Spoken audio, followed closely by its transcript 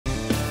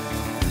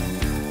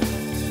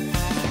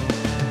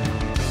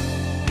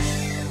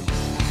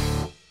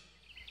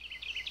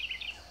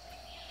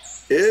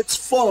It's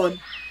fun.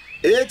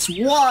 It's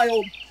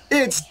wild.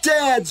 It's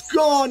Dad's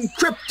Gone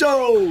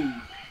Crypto.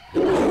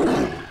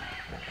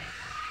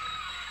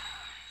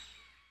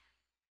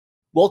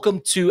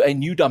 Welcome to a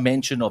new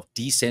dimension of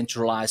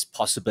decentralized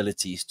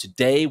possibilities.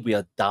 Today, we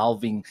are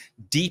delving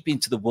deep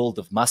into the world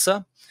of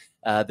Massa,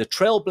 the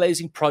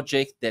trailblazing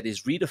project that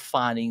is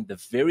redefining the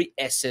very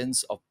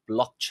essence of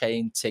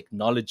blockchain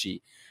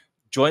technology.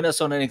 Join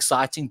us on an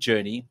exciting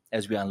journey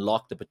as we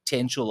unlock the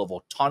potential of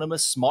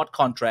autonomous smart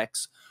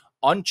contracts,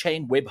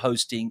 on-chain web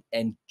hosting,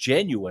 and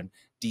genuine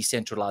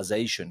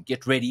decentralization.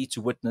 Get ready to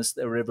witness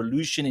the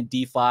revolution in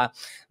DeFi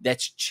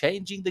that's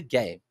changing the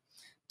game.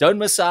 Don't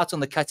miss out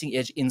on the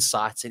cutting-edge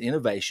insights and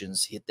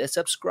innovations. Hit that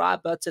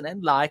subscribe button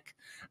and like,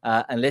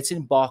 and let's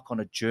embark on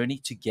a journey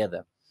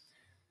together.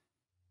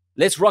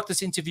 Let's rock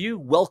this interview.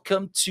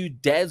 Welcome to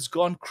Dad's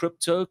Gone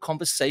Crypto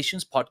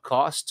Conversations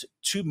podcast.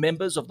 Two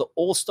members of the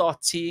all-star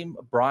team,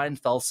 Brian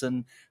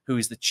Felsen, who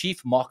is the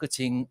Chief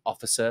Marketing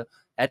Officer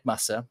at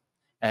Massa,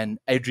 and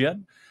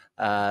Adrian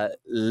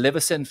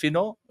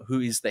Levesenfino, who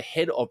is the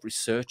Head of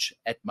Research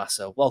at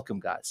Massa. Welcome,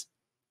 guys.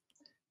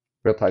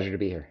 Real pleasure to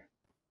be here.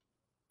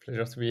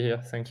 Pleasure to be here.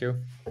 Thank you.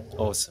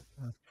 Awesome.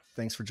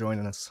 Thanks for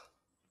joining us.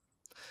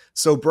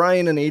 So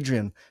Brian and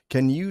Adrian,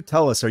 can you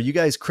tell us, are you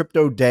guys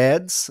crypto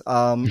dads?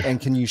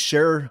 And can you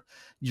share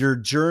your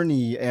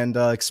journey and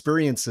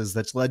experiences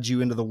that's led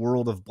you into the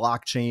world of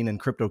blockchain and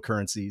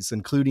cryptocurrencies,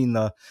 including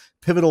the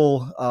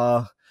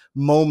pivotal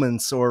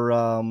moments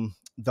or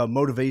the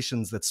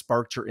motivations that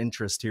sparked your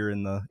interest here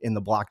in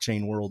the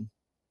blockchain world?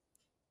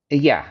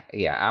 Yeah.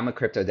 I'm a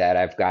crypto dad.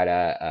 I've got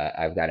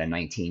a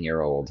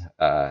 19-year-old,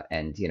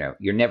 and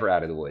you're never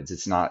out of the woods.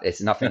 It's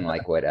nothing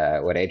like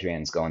what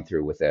Adrian's going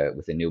through with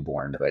a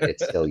newborn, but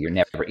it's still you're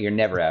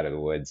never out of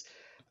the woods.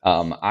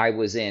 I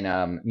was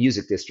in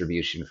music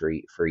distribution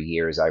for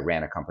years. I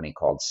ran a company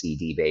called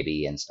CD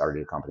Baby and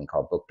started a company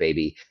called Book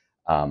Baby.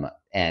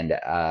 And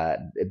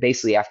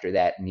basically after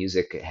that,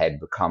 music had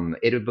become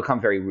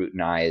very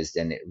routinized,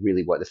 and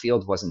the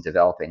field wasn't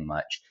developing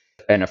much.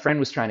 And a friend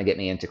was trying to get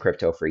me into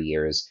crypto for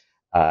years.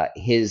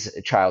 His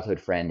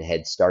childhood friend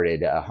had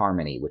started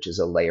Harmony, which is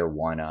a layer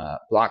 1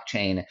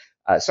 blockchain.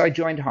 So I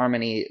joined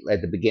Harmony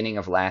at the beginning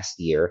of last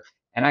year,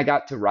 and I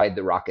got to ride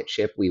the rocket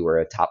ship. We were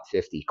a top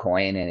 50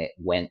 coin, and it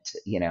went,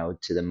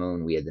 to the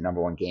moon. We had the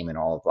 #1 game in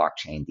all of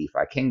blockchain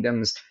DeFi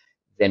kingdoms.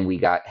 Then we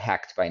got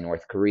hacked by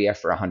North Korea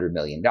for $100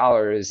 million,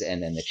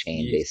 and then the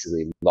chain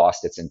basically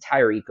lost its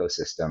entire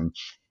ecosystem.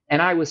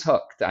 And I was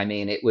hooked. I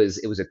mean, it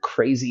was a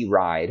crazy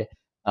ride.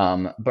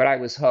 But I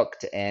was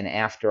hooked, and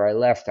after I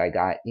left, I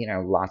got,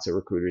 lots of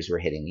recruiters were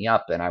hitting me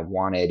up, and I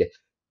wanted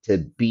to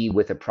be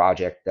with a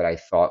project that I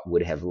thought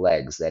would have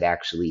legs, that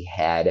actually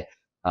had,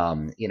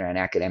 an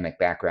academic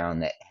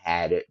background, that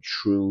had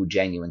true,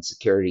 genuine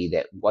security,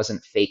 that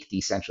wasn't fake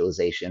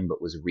decentralization,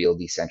 but was real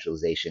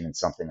decentralization, and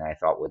something that I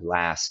thought would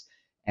last.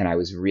 And I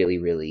was really,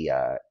 really,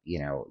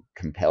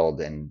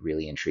 compelled and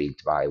really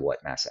intrigued by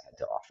what Massa had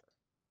to offer.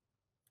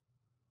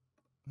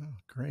 Oh,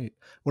 great.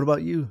 What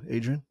about you,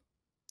 Adrian?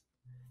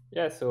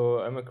 Yeah, so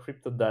I'm a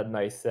crypto dad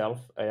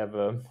myself. I have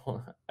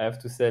I have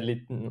to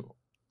say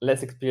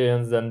less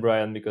experience than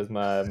Brian, because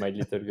my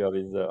little girl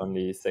is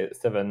only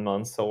 7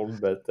 months old.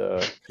 But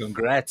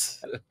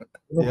Congrats.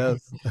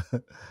 Yes.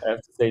 I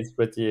have to say it's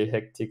pretty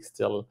hectic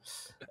still.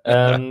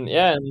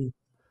 Yeah, and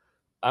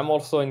I'm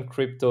also in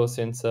crypto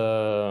since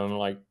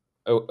like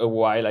a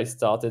while. I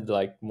started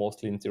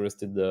mostly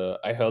interested.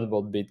 I heard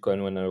about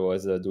Bitcoin when I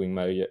was doing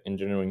my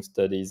engineering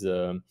studies.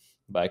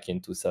 Back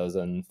in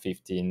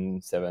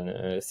 2015,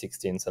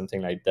 16, something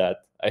like that.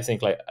 I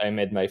think I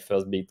made my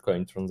first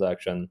Bitcoin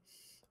transaction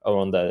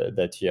around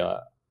that year.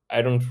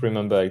 I don't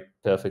remember it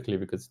perfectly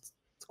because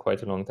it's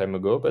quite a long time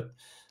ago, but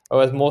I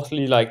was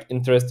mostly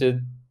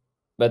interested,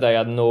 but I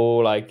had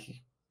no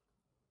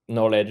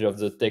knowledge of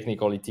the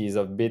technicalities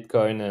of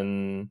Bitcoin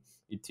and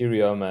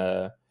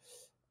Ethereum.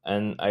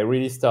 And I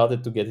really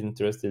started to get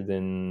interested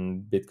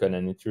in Bitcoin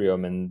and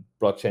Ethereum and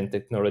blockchain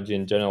technology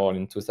in general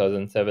in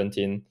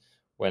 2017.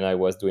 When I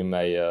was doing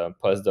my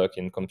postdoc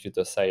in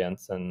computer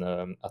science and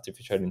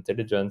artificial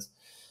intelligence.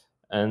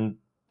 And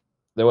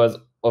there was,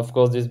 of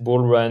course, this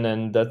bull run,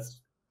 and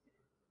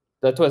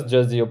that was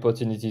just the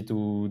opportunity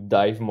to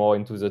dive more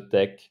into the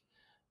tech.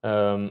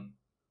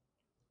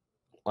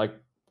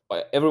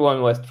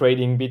 Everyone was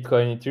trading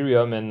Bitcoin,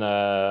 Ethereum, and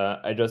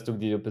I just took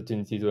the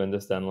opportunity to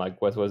understand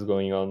what was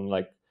going on.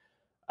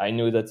 I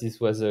knew that this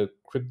was a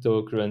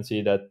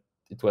cryptocurrency, that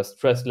it was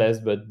trustless,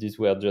 but these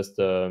were just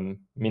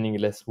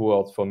meaningless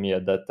words for me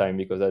at that time,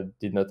 because I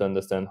did not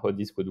understand how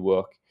this would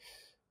work.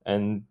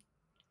 And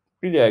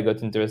really, I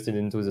got interested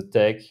into the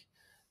tech.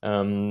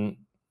 And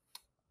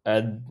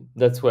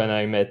that's when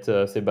I met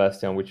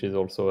Sebastian, which is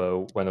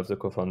also one of the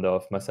co-founders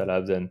of Massa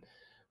Labs. And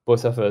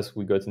both of us,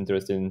 we got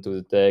interested into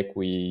the tech.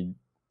 We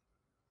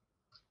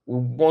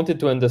wanted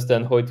to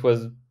understand how it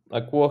was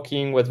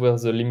working, what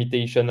was the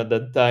limitation at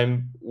that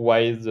time,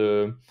 why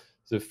the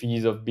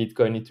fees of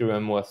Bitcoin,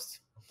 Ethereum was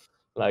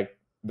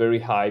very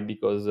high,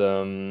 because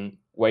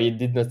why it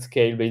did not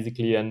scale,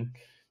 basically. And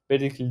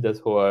basically that's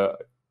how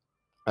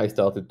I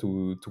started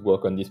to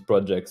work on this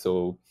project.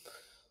 So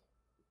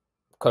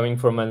coming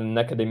from an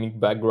academic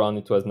background,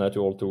 it was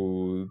natural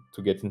to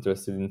get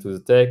interested into the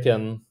tech,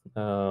 and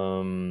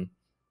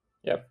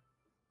yeah,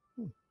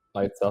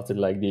 I started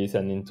like this.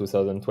 And in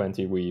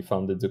 2020, we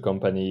founded the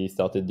company,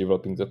 started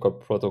developing the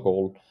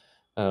protocol,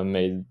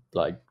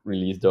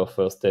 released our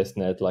first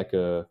testnet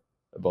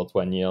about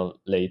 1 year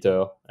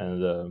later,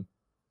 and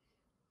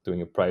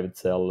doing a private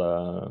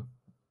sale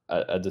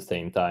at the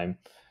same time.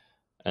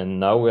 And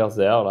now we are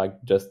there,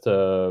 like just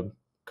a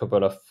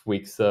couple of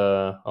weeks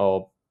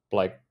or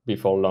like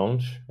before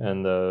launch,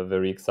 and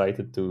very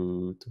excited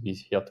to be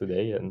here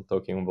today and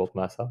talking about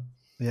Massa.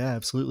 Yeah,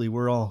 absolutely.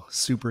 We're all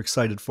super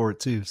excited for it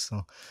too.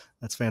 So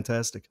that's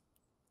fantastic.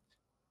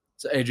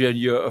 So, Adrian,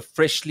 you're a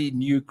freshly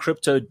new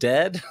crypto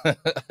dad.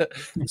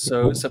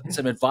 So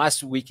some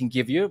advice we can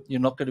give you. You're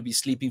not going to be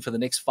sleeping for the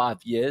next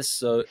 5 years.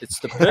 So it's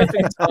the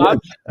perfect time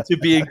to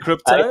be in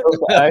crypto. I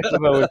hope I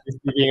will be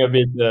speaking a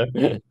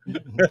bit.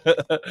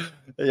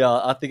 Yeah,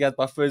 I think I had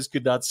my first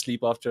good night's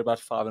sleep after about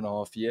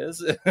 5.5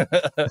 years.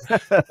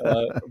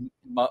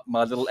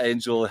 My little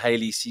angel,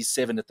 Haley, she's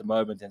 7 at the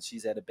moment, and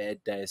she's had a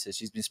bad day. So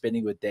she's been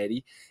spending with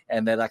daddy.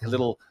 And they're like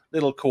little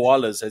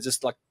koalas. They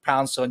just like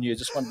pounce on you,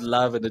 just want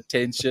love and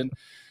attention.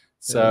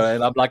 So,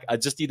 and I'm like, I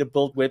just need to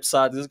build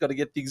website. I just got to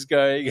get things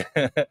going.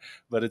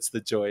 But it's the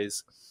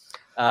joys.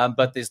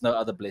 But there's no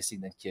other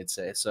blessing than kids.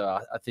 So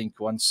I think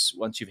once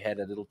you've had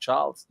a little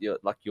child, your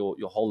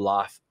whole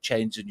life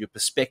changes and your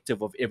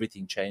perspective of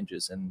everything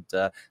changes. And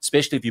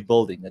especially if you're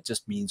building, it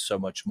just means so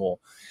much more.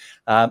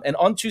 And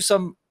on to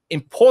some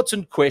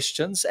important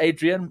questions,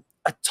 Adrian.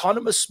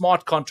 Autonomous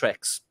smart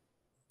contracts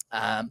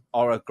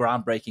are a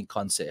groundbreaking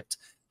concept.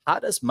 How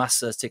does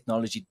Massa's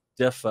technology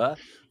differ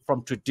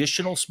from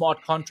traditional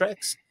smart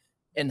contracts?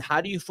 And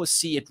how do you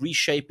foresee it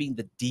reshaping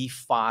the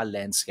DeFi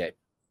landscape?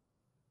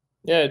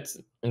 Yeah, it's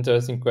an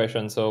interesting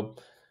question. So,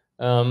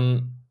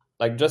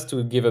 like just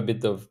to give a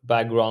bit of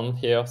background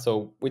here.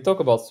 So we talk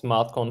about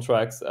smart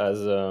contracts as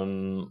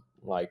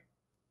like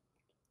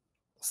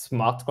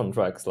smart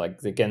contracts,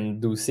 like they can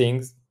do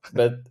things,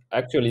 but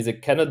actually they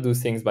cannot do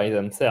things by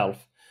themselves.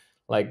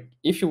 Like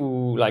if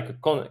you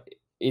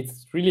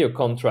it's really a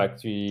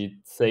contract. It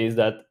says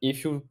that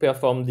if you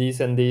perform this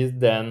and this,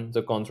 then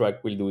the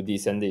contract will do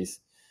this and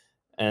this,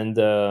 and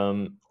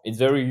it's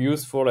very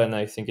useful. And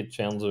I think it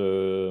changes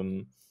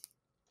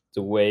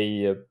the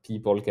way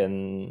people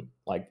can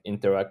like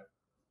interact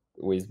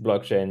with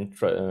blockchain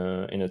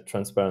in a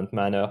transparent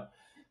manner.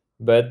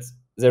 But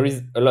there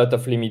is a lot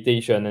of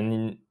limitation,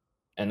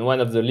 and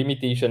one of the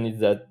limitation is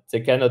that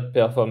they cannot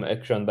perform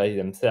action by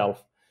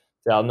themselves.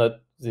 They are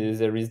not.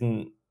 There is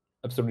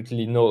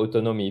absolutely no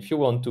autonomy. If you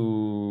want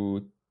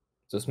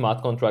the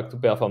smart contract to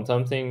perform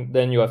something,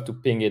 then you have to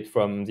ping it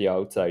from the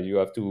outside. You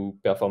have to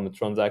perform a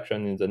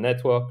transaction in the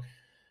network,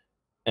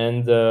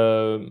 and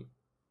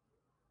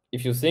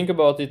if you think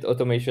about it,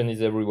 automation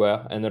is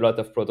everywhere, and a lot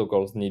of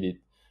protocols need it.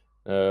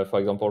 For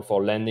example,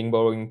 for lending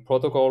borrowing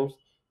protocols,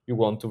 you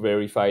want to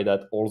verify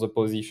that all the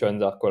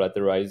positions are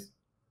collateralized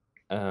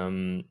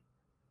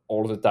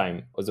all the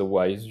time.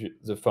 Otherwise,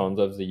 the funds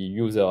of the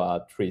user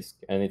are at risk.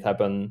 And it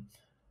happened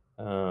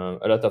a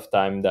lot of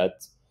time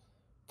that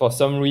for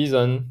some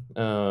reason,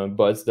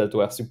 bots that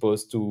were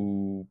supposed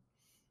to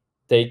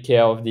take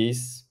care of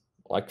this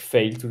like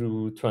fail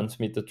to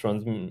transmit a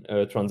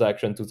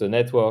transaction to the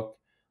network,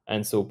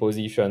 and so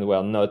positions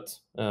were not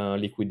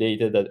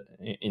liquidated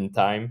in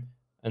time,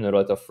 and a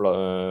lot of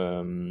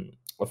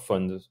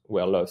funds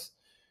were lost.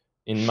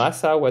 In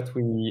Massa, what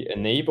we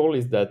enable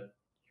is that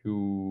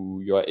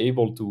you are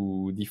able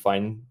to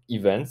define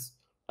events.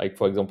 Like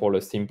for example,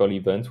 a simple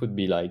event would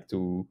be like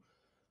to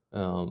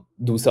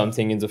do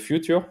something in the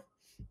future,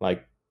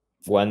 like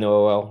 1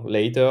 hour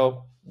later,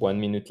 1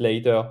 minute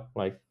later,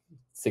 like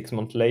 6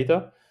 months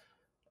later,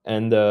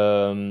 and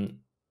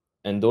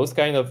those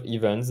kind of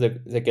events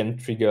they can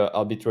trigger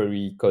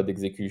arbitrary code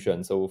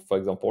execution. So for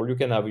example, you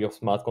can have your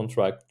smart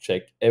contract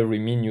check every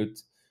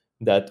minute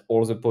that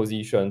all the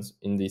positions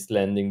in this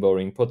lending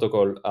borrowing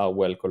protocol are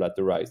well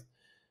collateralized,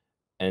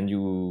 and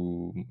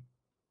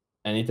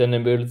it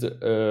enables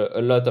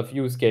a lot of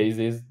use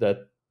cases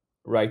that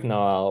right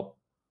now are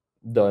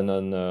done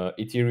on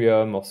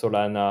Ethereum or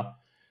Solana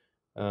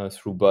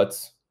through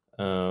bots,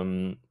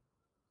 and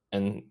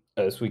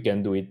as we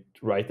can do it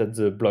right at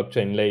the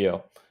blockchain layer.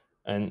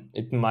 And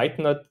it might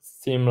not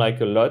seem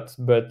like a lot,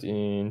 but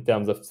in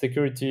terms of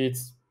security,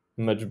 it's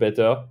much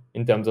better.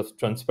 In terms of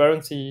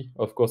transparency,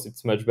 of course,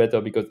 it's much better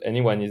because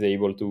anyone is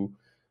able to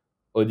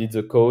audit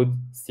the code,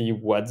 see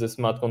what the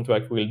smart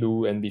contract will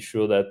do, and be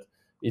sure that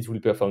it will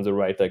perform the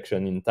right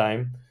action in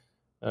time.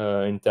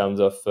 In terms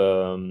of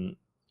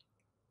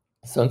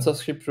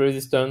censorship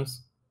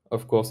resistance,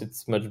 of course,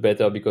 it's much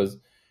better because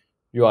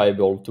you are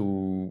able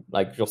to,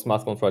 like, your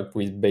smart contract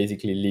will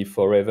basically live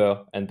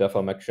forever and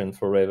perform action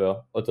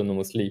forever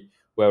autonomously.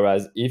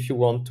 Whereas if you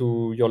want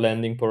your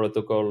lending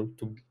protocol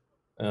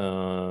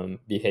to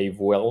behave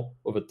well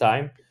over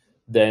time,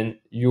 then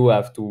you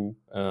have to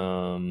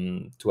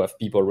have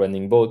people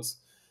running bots,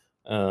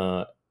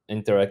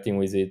 interacting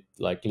with it,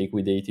 like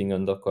liquidating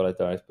under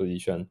collateralized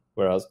position,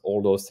 whereas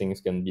all those things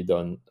can be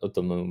done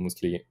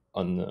autonomously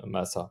on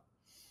Massa.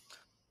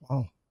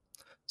 Wow.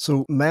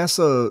 So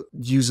Massa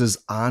uses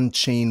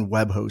on-chain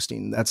web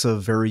hosting. That's a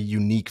very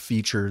unique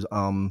feature,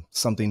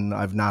 something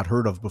I've not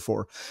heard of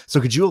before. So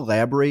could you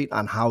elaborate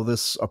on how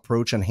this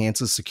approach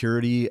enhances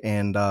security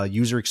and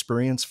user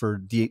experience for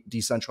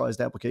decentralized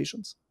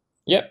applications?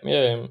 Yeah.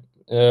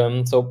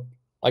 So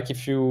like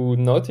if you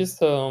notice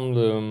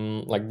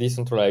the like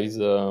decentralized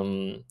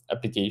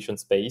application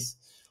space,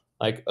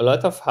 like a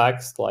lot of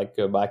hacks like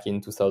back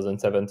in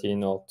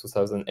 2017 or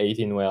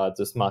 2018 were at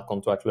the smart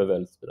contract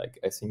levels. Like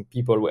I think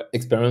people were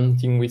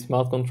experimenting with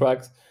smart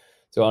contracts.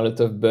 There are a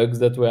lot of bugs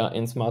that were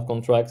in smart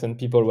contracts, and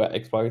people were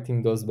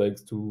exploiting those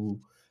bugs to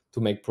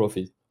make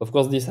profit. Of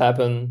course, this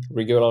happened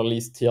regularly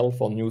still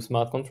for new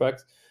smart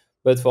contracts,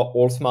 but for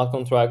all smart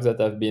contracts that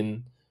have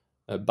been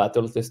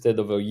battle tested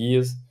over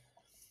years,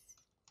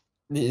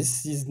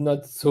 this is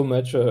not so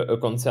much a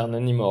concern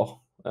anymore.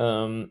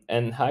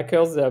 And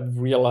hackers have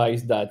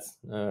realized that,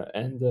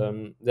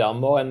 and they are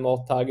more and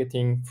more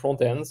targeting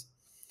front ends,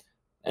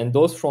 and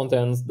those front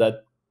ends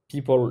that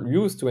people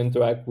use to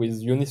interact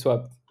with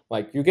Uniswap.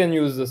 Like you can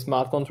use the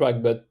smart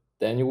contract, but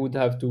then you would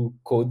have to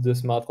code the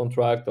smart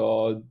contract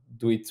or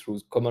do it through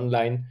command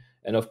line.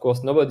 And of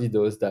course, nobody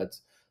does that.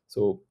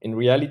 So in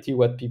reality,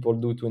 what people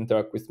do to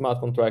interact with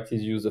smart contracts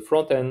is use a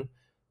front end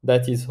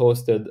that is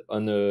hosted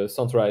on a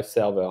centralized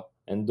server.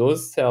 And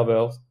those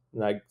servers,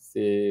 like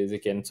they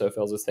can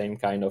suffer the same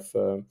kind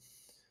of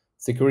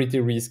security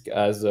risk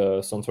as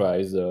a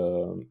centralized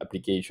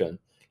application.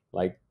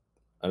 Like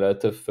a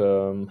lot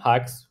of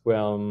hacks were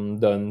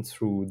done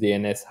through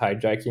DNS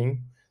hijacking,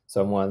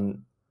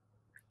 someone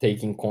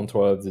taking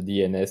control of the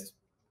DNS,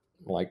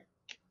 like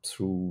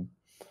through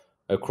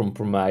a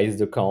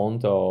compromised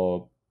account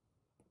or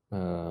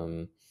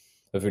a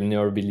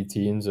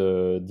vulnerability in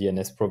the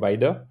DNS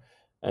provider.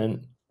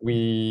 And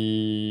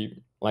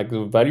we like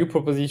the value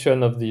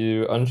proposition of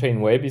the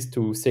on-chain web is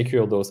to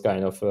secure those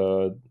kind of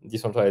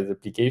decentralized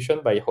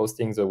application by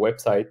hosting the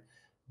website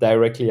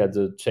directly at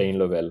the chain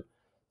level.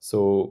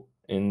 So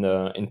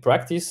in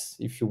practice,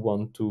 if you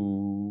want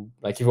to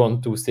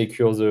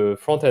secure the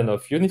front end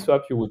of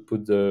Uniswap, you would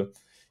put the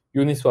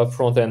Uniswap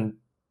front end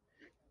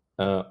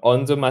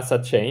on the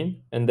Massa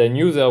chain, and then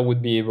user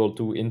would be able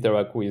to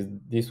interact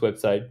with this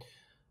website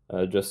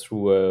just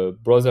through a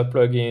browser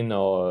plugin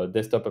or a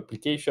desktop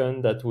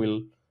application that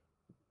will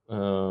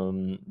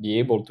be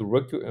able to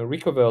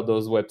recover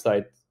those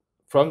websites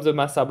from the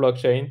Massa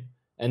blockchain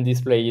and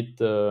display it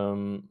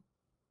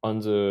on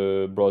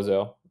the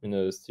browser in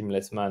a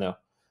seamless manner.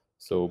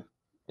 So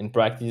in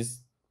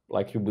practice,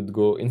 like you would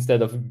go,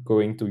 instead of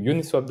going to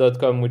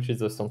uniswap.com, which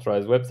is a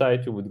centralized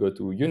website, you would go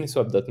to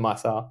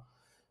uniswap.massa.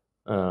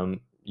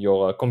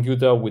 Your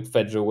computer would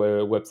fetch the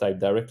website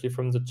directly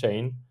from the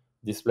chain,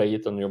 display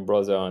it on your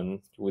browser,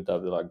 and you would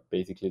have like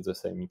basically the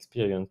same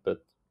experience,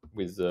 but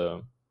with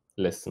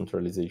less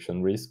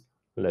centralization risk,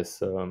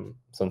 less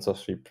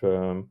censorship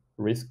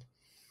risk.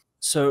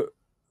 So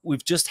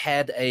we've just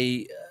had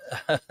a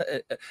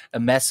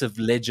massive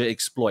ledger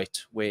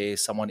exploit where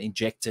someone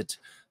injected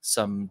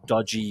some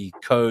dodgy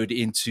code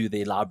into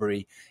their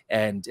library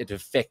and it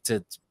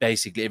affected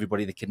basically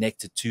everybody that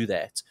connected to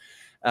that.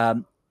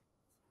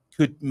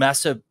 Could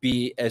Massa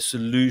be a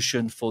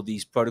solution for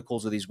these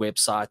protocols or these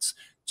websites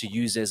to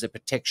use as a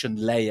protection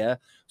layer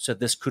so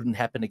this couldn't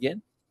happen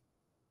again?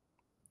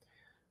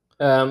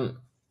 I'm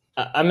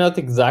not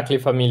exactly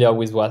familiar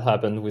with what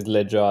happened with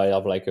Ledger. I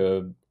have like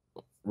a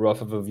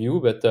rough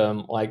overview, but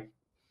like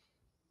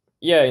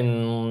yeah,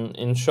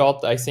 in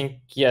short, I think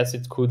yes,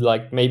 it could,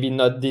 like maybe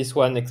not this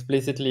one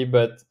explicitly,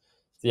 but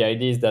the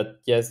idea is that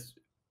yes,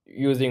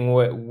 using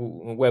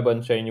web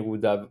on chain, you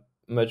would have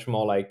much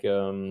more like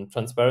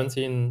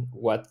transparency in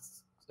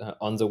what's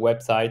on the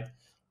website.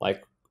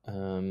 Like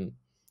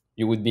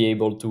you would be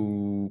able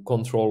to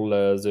control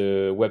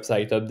the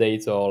website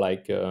updates or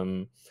like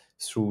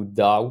through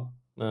DAO,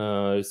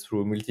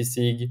 through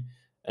multisig,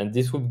 and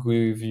this would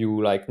give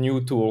you like new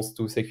tools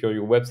to secure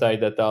your website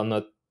that are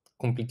not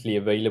completely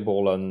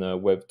available on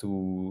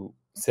Web2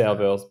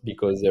 servers,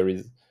 because there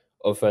is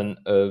often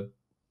a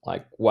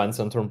like one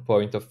central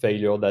point of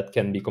failure that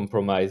can be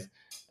compromised,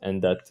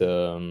 and that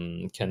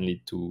can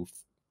lead to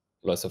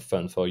loss of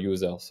funds for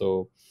users.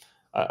 So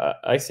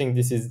I think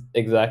this is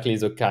exactly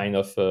the kind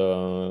of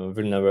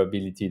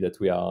vulnerability that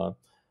we are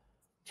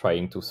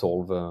trying to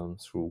solve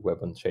through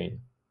Web on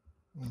Chain.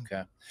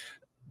 Okay.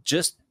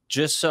 Just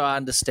so I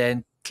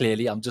understand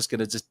clearly, I'm just going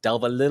to just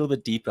delve a little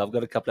bit deeper. I've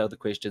got a couple of other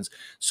questions.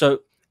 So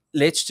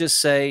let's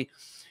just say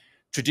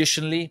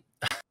traditionally,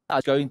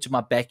 I go into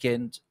my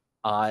backend,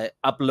 I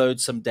upload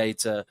some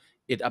data,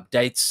 it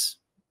updates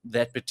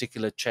that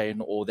particular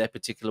chain or that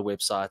particular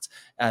website,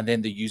 and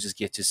then the users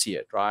get to see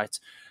it, right?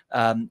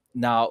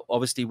 Now,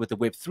 obviously, with the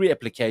Web3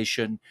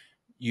 application,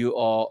 you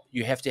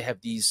have to have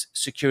these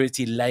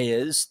security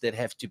layers that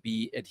have to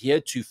be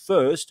adhered to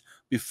first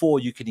before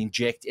you can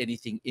inject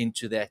anything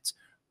into that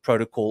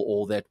protocol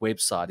or that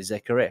website. Is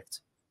that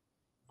correct?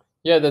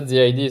 Yeah, that's the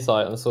idea.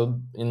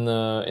 So in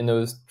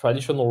a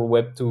traditional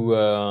Web 2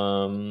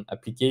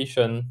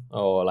 application,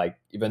 or like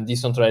even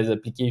decentralized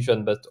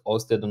application, but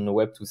hosted on a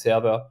Web 2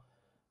 server,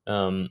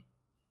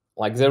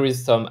 like there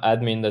is some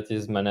admin that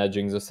is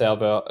managing the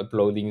server,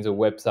 uploading the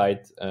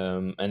website,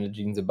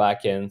 managing the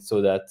backend,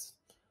 so that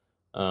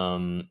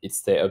it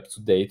stay up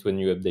to date when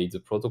you update the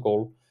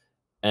protocol.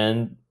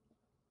 And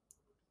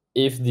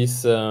if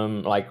this,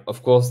 like,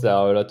 of course, there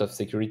are a lot of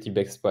security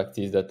best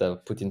practices that are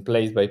put in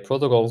place by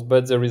protocols,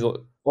 but there is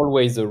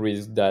always a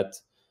risk that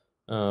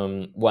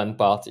one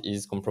part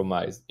is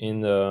compromised.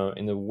 In the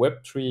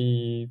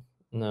Web3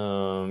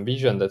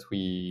 vision that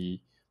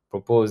we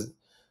propose,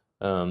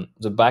 the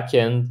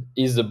backend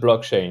is the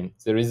blockchain.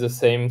 There is the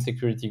same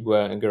security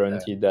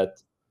guarantee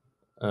that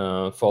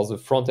for the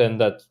front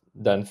end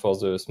than for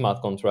the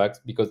smart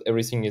contracts, because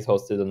everything is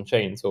hosted on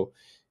chain. So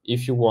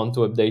if you want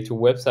to update your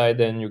website,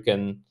 then you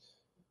can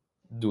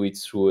do it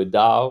through a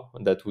DAO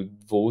that would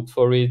vote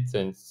for it,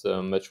 and it's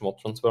much more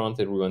transparent.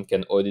 Everyone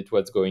can audit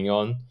what's going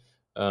on.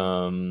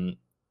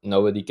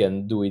 Nobody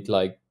can do it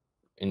like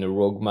in a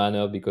rogue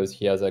manner because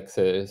he has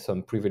access,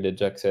 some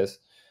privileged access.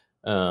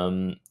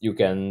 You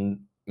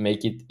can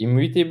make it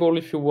immutable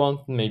if you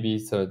want. Maybe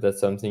so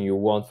that's something you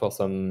want for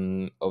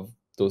some of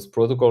those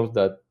protocols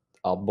that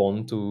are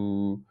bound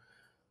to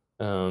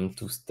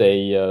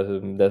stay,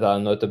 that are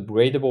not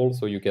upgradable.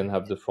 So you can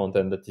have the front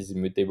end that is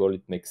immutable.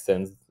 It makes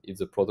sense if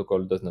the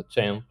protocol does not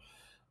change.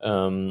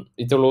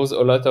 It allows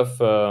a lot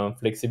of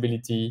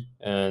flexibility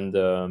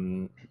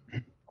and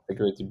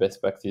security best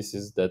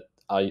practices that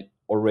are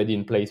already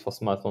in place for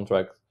smart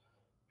contracts.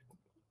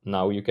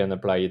 Now you can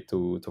apply it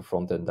to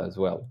front end as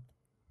well.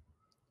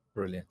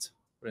 Brilliant.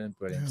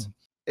 Brilliant.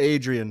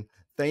 Adrian,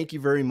 thank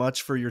you very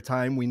much for your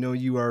time. We know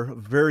you are a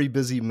very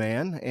busy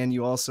man, and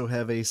you also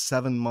have a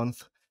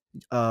 7-month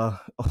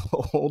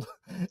old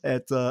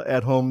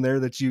at home there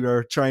that you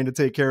are trying to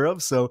take care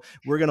of. So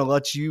we're going to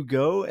let you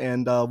go,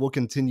 and we'll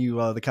continue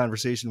the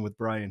conversation with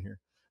Brian here.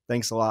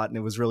 Thanks a lot, and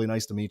it was really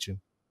nice to meet you.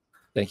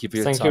 Thank you for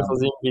your Thank time. you for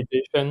the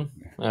invitation.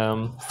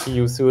 See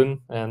you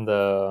soon, and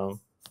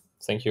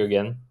thank you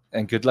again.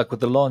 And good luck with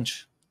the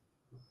launch.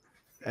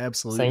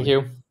 Absolutely. Thank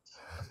you.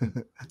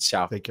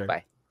 Ciao. Take care.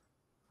 Bye.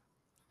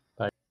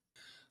 Bye.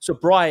 So,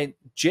 Brian,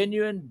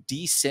 genuine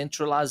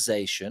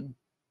decentralization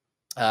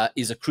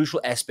is a crucial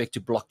aspect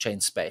to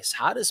blockchain space.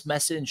 How does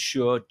Massa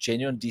ensure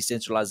genuine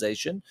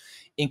decentralization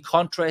in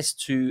contrast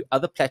to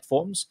other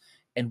platforms,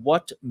 and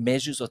what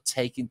measures are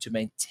taken to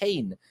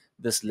maintain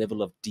this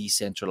level of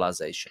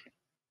decentralization?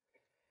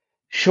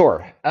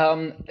 Sure.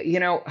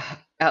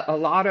 A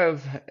lot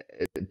of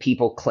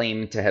people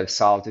claim to have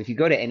solved. If you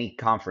go to any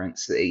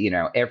conference,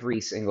 every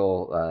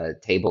single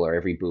table or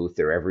every booth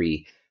or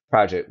every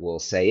project will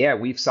say, "Yeah,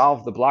 we've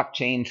solved the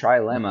blockchain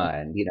trilemma,"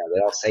 and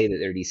they'll say that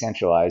they're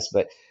decentralized.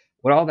 But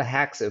what all the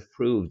hacks have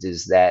proved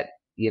is that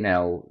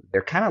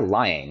they're kind of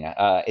lying.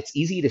 It's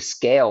easy to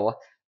scale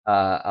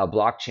a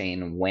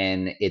blockchain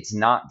when it's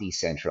not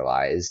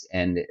decentralized,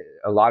 and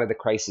a lot of the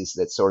crises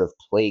that sort of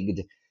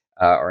plagued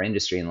our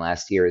industry in the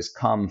last year has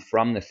come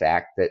from the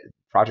fact that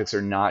projects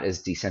are not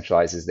as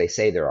decentralized as they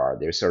say there are.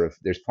 There's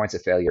points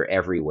of failure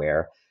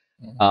everywhere.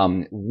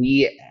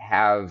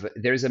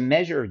 There's a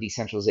measure of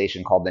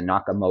decentralization called the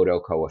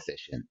Nakamoto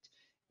coefficient.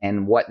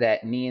 And what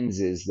that means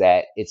is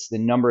that it's the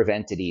number of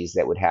entities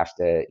that would have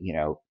to,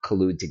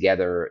 collude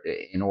together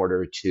in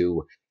order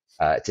to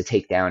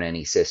take down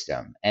any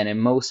system. And in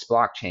most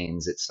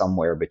blockchains, it's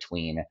somewhere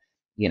between,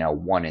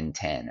 1 and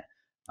 10.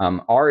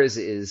 Ours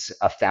is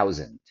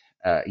 1,000.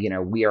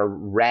 We are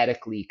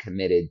radically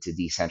committed to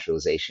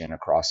decentralization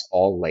across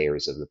all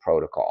layers of the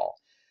protocol.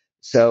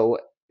 So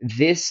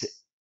this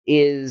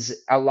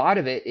is, a lot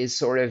of it is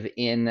sort of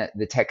in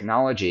the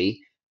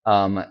technology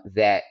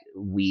that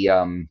we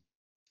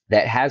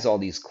that has all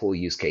these cool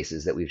use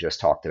cases that we've just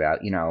talked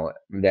about.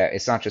 That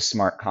it's not just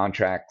smart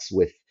contracts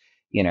with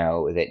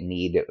that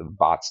need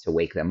bots to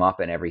wake them up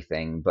and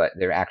everything, but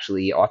they're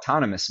actually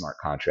autonomous smart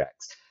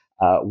contracts.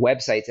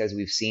 Websites, as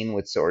we've seen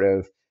with sort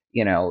of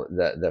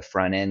the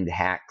front end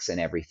hacks and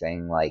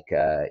everything, like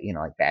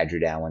like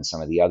BadgerDAO and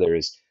some of the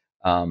others,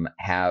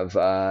 have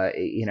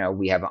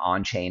we have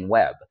on-chain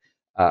web.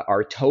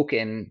 Our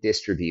token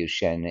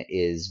distribution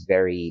is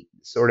very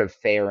sort of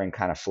fair and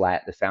kind of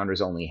flat. The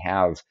founders only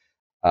have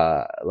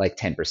like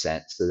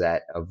 10%, so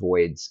that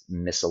avoids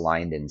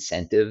misaligned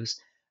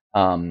incentives.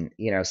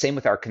 Same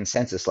with our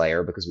consensus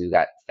layer, because we've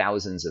got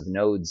thousands of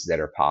nodes that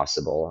are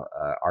possible.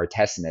 Our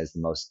testnet is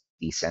the most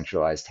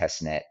decentralized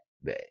testnet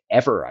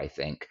ever, I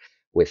think,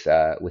 with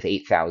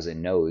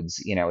 8,000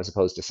 nodes. As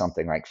opposed to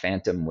something like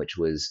Phantom, which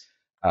was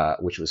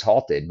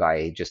halted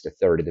by just a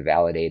third of the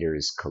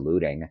validators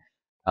colluding.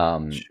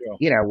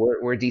 Sure.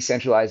 We're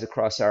decentralized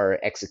across our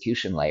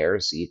execution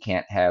layers. So you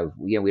can't have,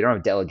 we don't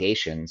have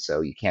delegation,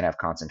 so you can't have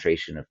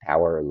concentration of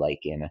power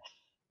like in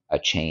a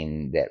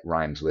chain that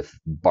rhymes with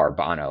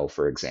Barbano,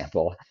 for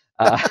example.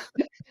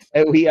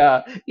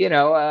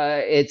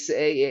 It's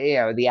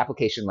the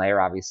application layer,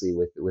 obviously,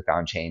 with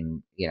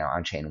on-chain,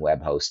 on-chain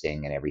web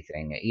hosting and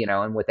everything.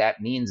 And what that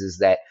means is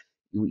that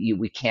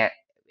we can't,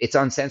 it's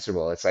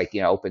uncensorable. It's like,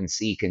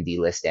 OpenSea can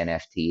delist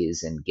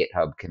NFTs and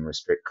GitHub can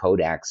restrict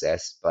code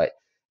access, but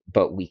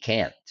we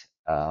can't.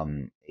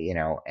 And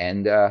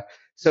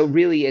so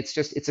really,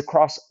 it's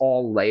across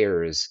all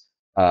layers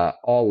of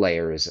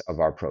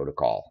our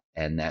protocol,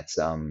 and that's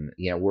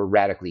we're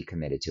radically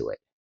committed to it.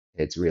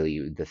 It's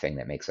really the thing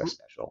that makes us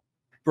special.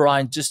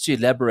 Brian, just to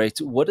elaborate,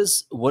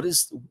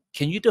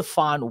 can you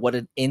define what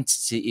an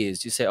entity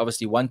is? You say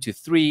obviously 1, 2,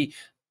 3.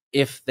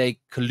 If they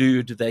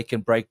collude, they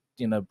can break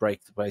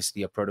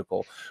basically a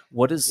protocol.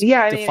 What is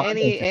I mean,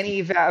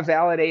 any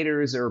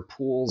validators or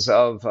pools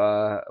of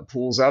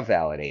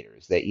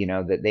validators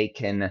that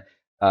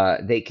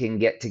they can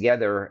get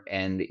together,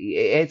 and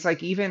it's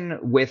like even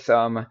with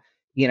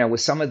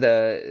with some of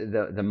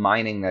the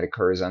mining that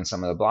occurs on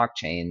some of the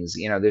blockchains,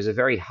 there's a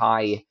very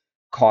high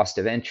cost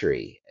of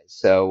entry.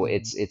 So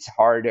it's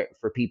hard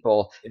for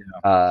people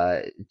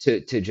to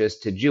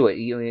just to do it.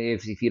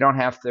 If you don't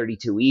have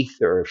 32 ETH,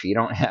 or if you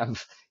don't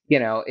have,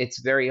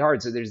 it's very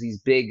hard. So there's these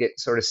big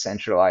sort of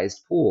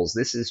centralized pools.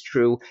 This is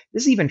true.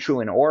 This is even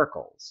true in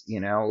oracles.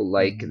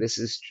 This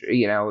is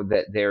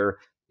that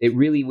it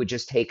really would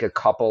just take a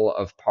couple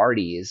of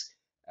parties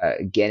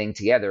getting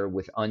together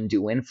with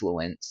undue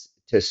influence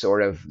to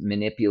sort of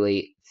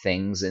manipulate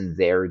things in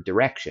their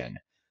direction.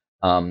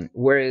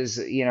 Whereas,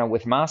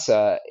 with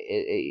Massa,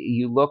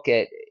 you look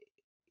at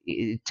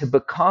to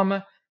become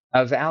a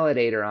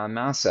validator on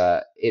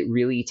Massa, it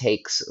really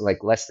takes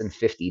like less than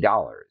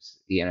 $50,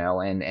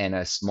 and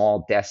a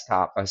small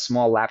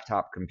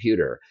laptop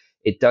computer.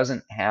 It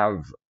doesn't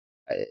have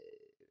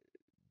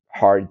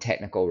hard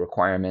technical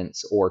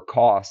requirements or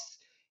costs,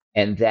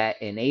 and that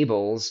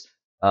enables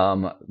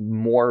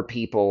more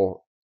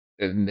people,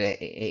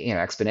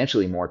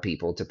 exponentially more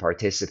people to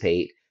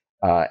participate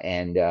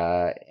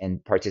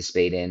and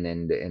participate in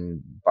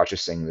and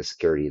buttressing the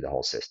security of the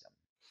whole system.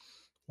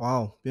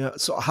 Wow. Yeah.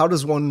 So how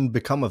does one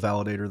become a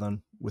validator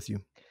then with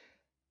you?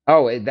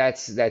 Oh,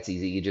 that's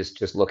easy. You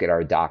just look at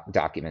our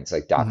documents,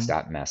 like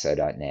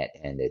docs.massa.net,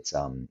 and it's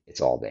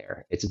all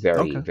there. It's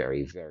very,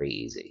 very, very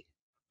easy.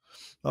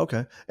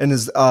 Okay. And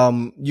is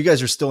you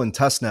guys are still in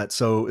testnet,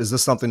 so is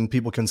this something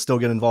people can still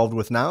get involved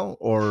with now,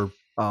 or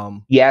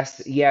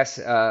Yes,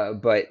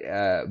 but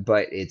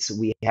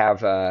we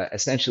have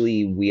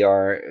essentially we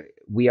are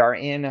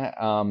in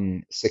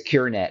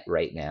SecureNet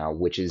right now,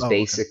 which is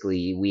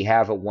basically we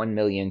have a 1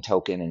 million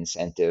token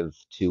incentive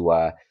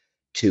to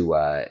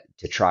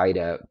try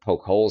to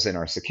poke holes in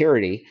our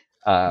security.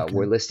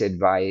 We're listed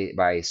by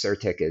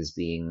Certic as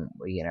being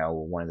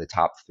one of the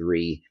top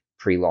 3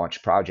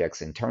 pre-launch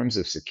projects in terms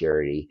of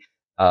security.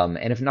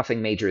 And if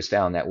nothing major is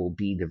found, that will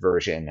be the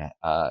version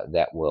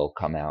that will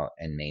come out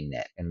in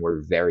mainnet. And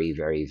we're very,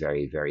 very,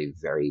 very, very,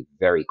 very,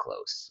 very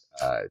close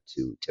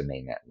to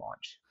mainnet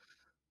launch.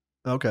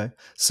 Okay.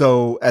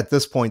 So at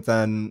this point,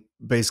 then,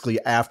 basically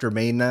after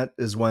mainnet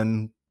is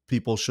when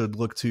people should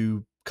look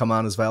to come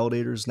on as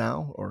validators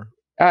now, or?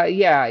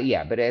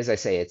 Yeah. But as I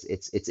say,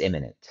 it's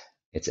imminent.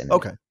 It's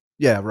imminent. Okay.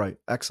 Yeah. Right.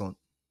 Excellent.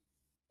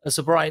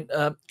 So Brian,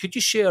 could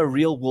you share a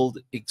real world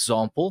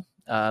example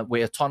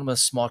where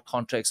autonomous smart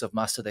contracts of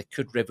Massa that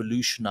could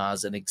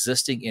revolutionize an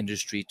existing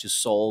industry to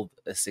solve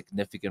a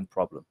significant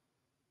problem?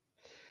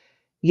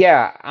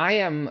 Yeah,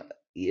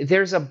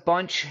 there's a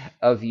bunch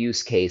of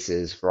use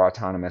cases for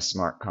autonomous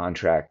smart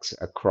contracts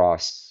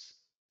across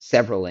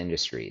several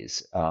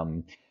industries.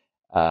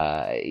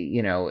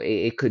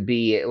 It could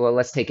be, well,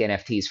 let's take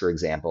NFTs, for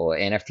example.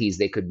 NFTs,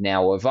 they could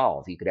now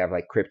evolve. You could have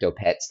like crypto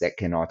pets that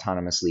can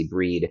autonomously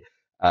breed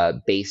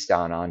based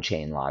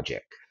on-chain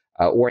logic.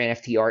 Or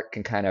NFT art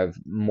can kind of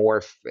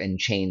morph and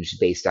change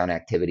based on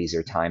activities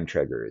or time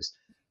triggers.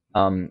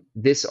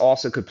 This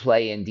also could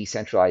play in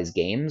decentralized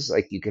games.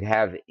 Like you could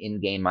have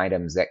in-game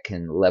items that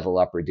can level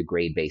up or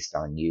degrade based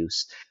on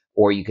use,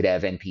 or you could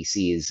have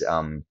NPCs,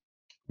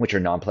 which are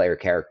non-player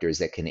characters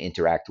that can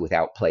interact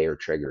without player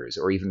triggers,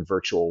 or even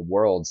virtual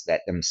worlds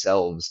that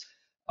themselves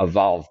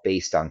evolve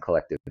based on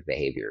collective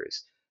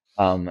behaviors.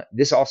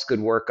 This also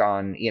could work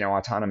on,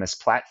 autonomous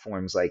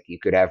platforms. Like you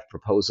could have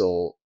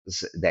proposals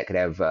that could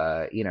have,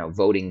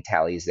 voting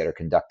tallies that are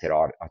conducted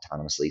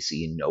autonomously,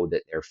 so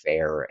that they're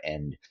fair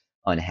and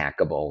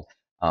unhackable.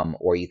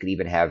 Or you could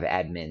even have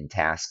admin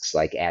tasks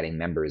like adding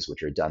members,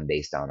 which are done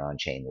based on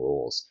on-chain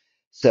rules.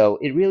 So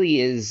it really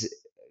is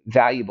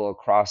valuable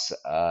across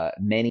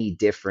many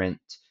different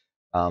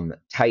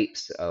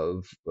types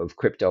of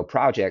crypto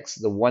projects.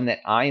 The one that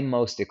I'm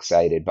most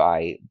excited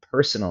by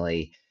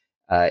personally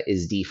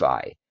is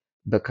DeFi,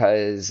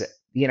 because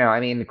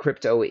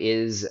crypto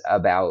is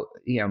about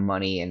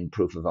money and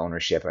proof of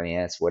ownership. I mean,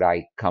 that's what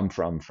I come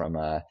from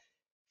a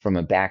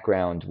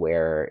background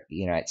where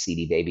at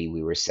CD Baby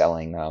we were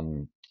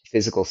selling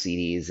physical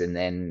CDs, and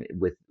then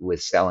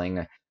with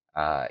selling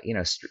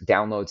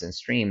downloads and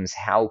streams.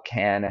 How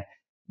can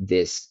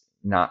this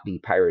not be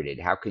pirated?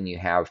 How can you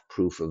have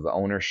proof of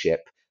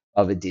ownership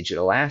of a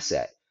digital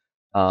asset?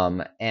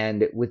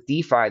 And with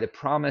DeFi,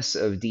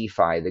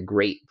 the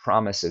great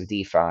promise of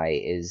DeFi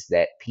is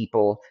that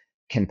people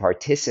can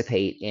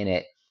participate in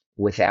it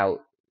without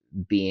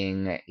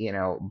being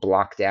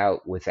blocked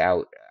out,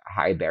 without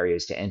high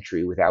barriers to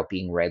entry, without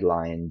being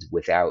redlined,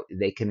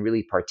 they can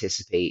really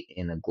participate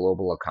in the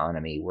global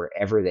economy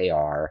wherever they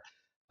are,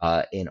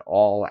 in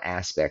all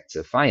aspects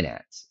of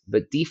finance.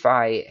 But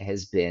DeFi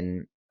has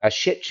been a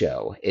shit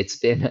show. It's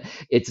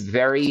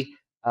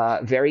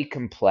very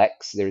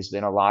complex. There's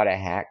been a lot of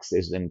hacks.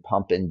 There's been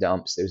pump and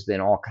dumps. There's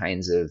been all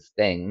kinds of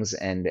things,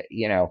 and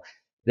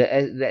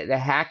the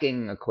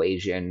hacking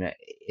equation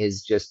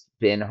has just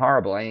been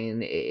horrible. I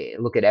mean,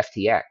 look at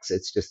FTX.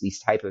 It's just these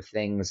type of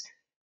things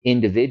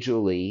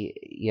individually,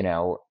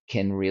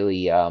 can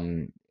really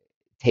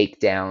take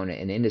down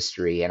an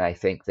industry. And I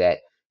think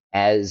that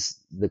as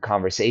the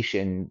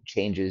conversation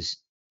changes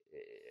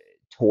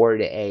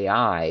toward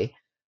AI,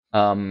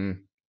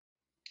 um,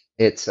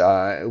 it's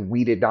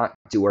we did not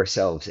do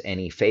ourselves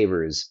any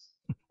favors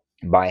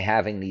by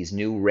having these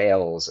new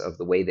rails of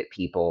the way that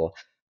people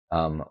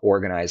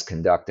organize,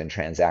 conduct, and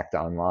transact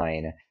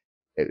online.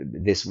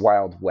 This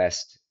Wild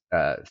West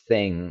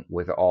thing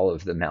with all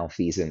of the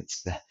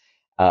malfeasance,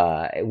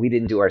 we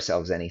didn't do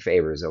ourselves any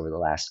favors over the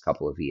last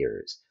couple of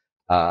years.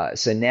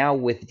 So now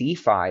with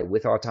DeFi,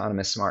 with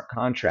autonomous smart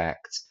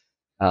contracts,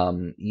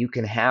 you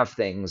can have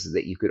things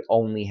that you could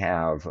only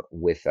have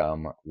with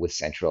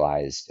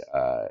centralized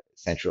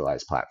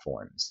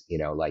platforms.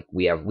 Like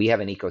we have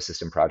an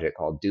ecosystem project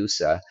called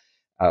DUSA,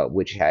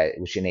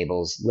 which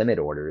enables limit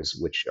orders,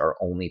 which are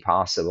only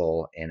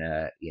possible in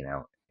a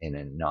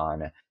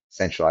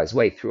non-centralized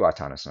way through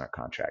autonomous smart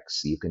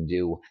contracts. So you can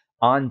do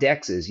on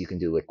dexes, you can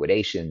do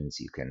liquidations,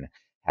 you can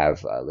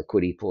have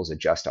liquidity pools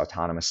adjust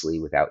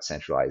autonomously without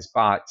centralized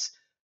bots.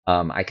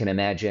 I can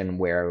imagine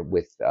where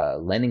with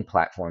lending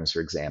platforms, for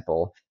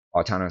example,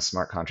 autonomous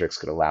smart contracts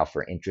could allow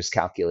for interest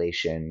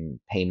calculation,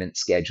 payment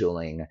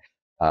scheduling,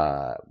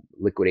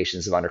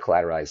 liquidations of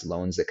under-collateralized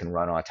loans that can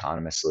run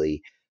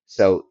autonomously.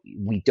 So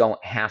we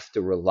don't have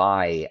to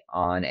rely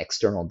on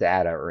external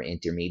data or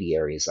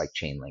intermediaries like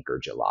Chainlink or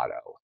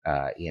Gelato.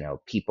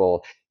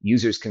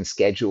 Users can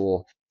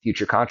schedule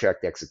future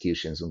contract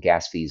executions when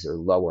gas fees are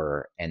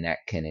lower, and that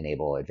can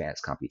enable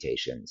advanced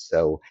computation.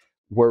 So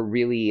we're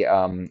really,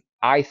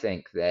 I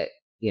think that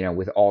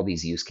with all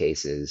these use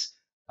cases,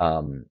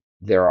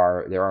 there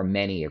are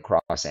many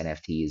across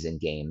NFTs and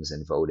games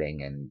and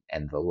voting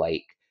and the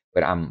like.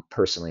 But I'm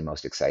personally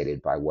most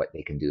excited by what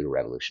they can do to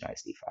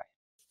revolutionize DeFi.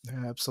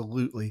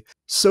 Absolutely.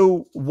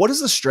 So, what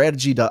is the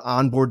strategy to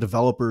onboard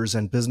developers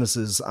and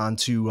businesses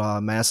onto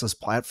Massa's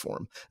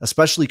platform,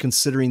 especially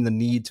considering the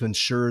need to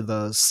ensure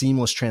the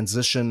seamless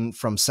transition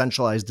from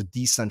centralized to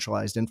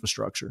decentralized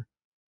infrastructure?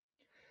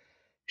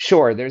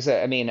 Sure, there's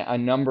a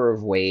number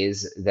of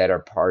ways that are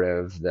part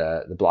of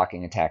the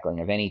blocking and tackling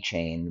of any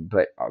chain,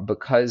 but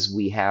because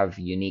we have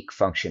unique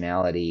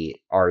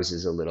functionality, ours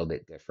is a little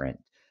bit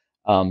different.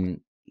 A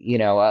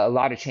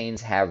lot of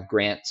chains have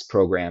grants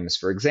programs,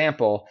 for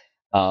example,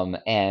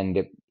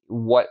 and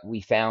what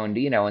we found,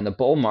 in the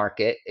bull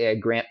market, a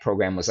grant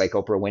program was like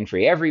Oprah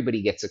Winfrey,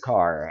 everybody gets a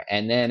car,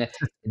 and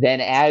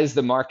then as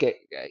the market,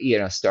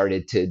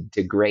 started to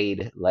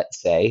degrade,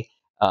 let's say.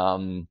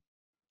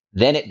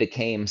 Then it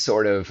became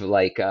sort of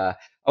like,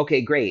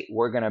 okay, great,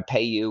 we're going to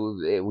pay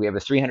you. We have a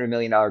 $300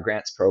 million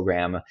grants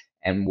program,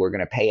 and we're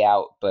going to pay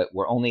out, but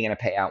we're only going to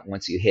pay out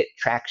once you hit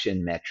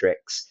traction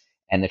metrics.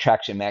 And the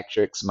traction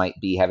metrics might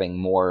be having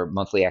more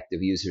monthly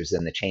active users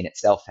than the chain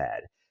itself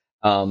had.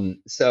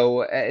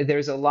 So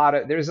there's a lot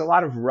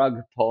of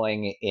rug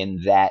pulling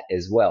in that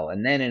as well.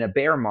 And then in a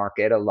bear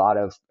market, a lot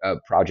of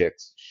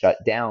projects shut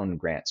down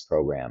grants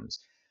programs.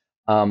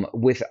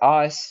 With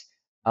us,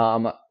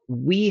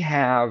 we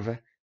have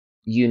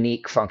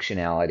unique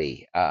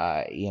functionality,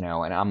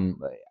 and I'm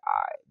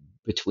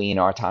between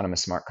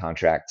autonomous smart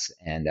contracts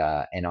and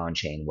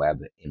on-chain web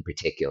in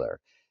particular.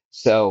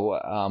 So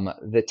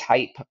the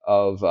type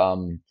of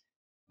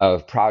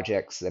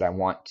projects that I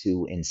want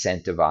to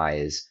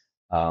incentivize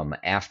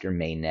after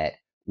mainnet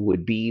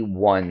would be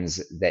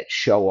ones that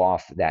show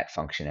off that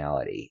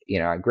functionality.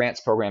 Our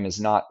grants program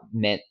is not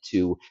meant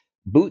to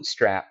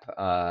bootstrap,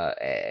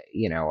 a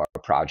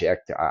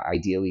project.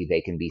 Ideally,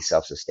 they can be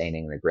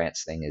self-sustaining. The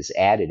grants thing is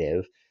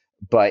additive,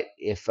 but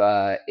if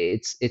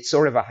it's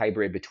sort of a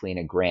hybrid between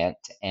a grant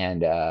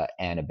and a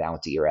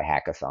bounty or a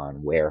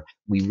hackathon, where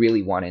we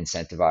really want to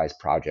incentivize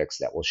projects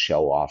that will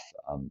show off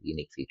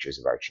unique features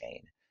of our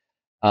chain.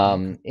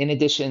 In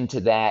addition to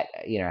that,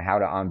 how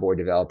to onboard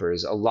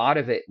developers, a lot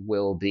of it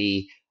will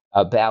be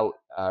about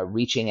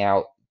reaching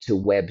out to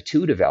Web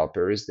 2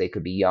 developers. They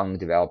could be young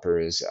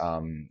developers,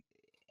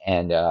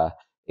 and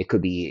it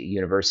could be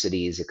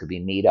universities, it could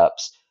be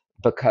meetups,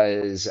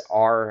 because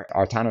our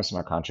autonomous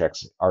smart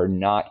contracts are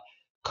not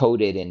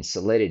coded in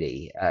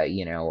Solidity.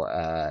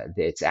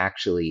 It's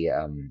actually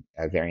a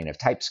variant of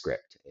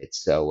TypeScript.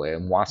 It's so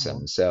in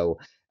Wasm. So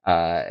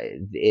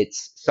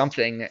it's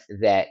something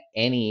that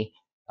any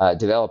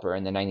developer,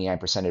 and the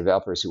 99% of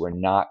developers who are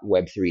not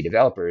Web3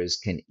 developers,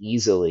 can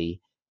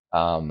easily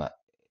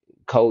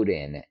code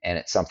in, and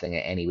it's something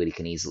that anybody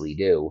can easily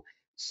do.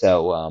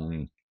 So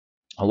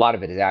a lot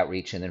of it is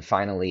outreach, and then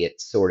finally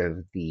it's sort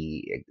of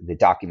the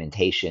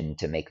documentation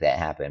to make that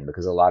happen,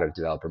 because a lot of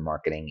developer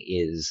marketing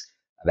is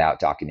about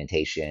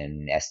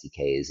documentation,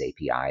 SDKs,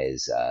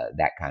 APIs,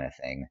 that kind of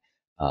thing,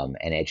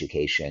 and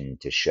education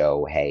to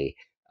show, hey,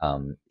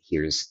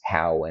 here's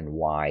how and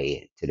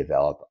why to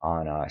develop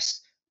on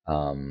us,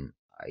 on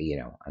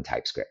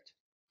TypeScript.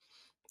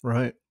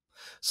 Right.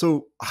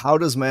 So, how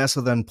does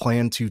Massa then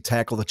plan to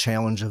tackle the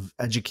challenge of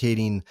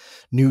educating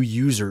new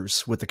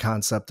users with the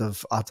concept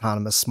of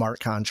autonomous smart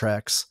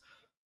contracts?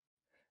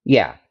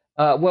 Yeah.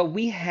 Well,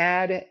 we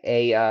had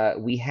a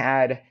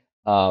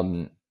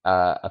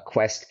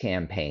Quest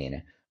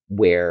campaign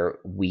where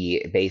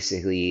we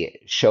basically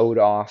showed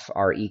off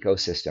our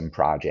ecosystem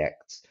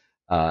projects,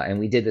 and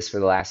we did this for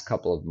the last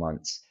couple of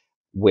months,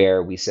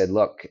 where we said,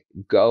 look,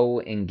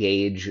 go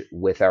engage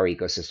with our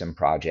ecosystem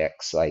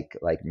projects like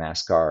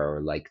Mascar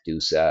or like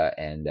Dusa,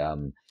 and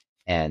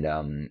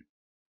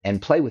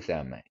play with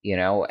them,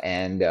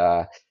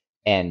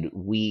 and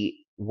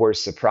we were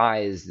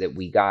surprised that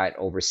we got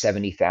over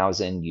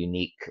 70,000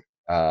 unique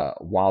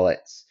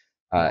wallets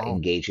Wow.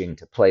 engaging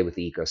to play with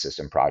the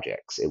ecosystem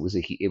projects. It was a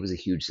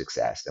huge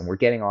success, and we're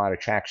getting a lot of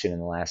traction in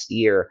the last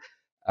year.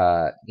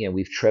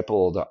 We've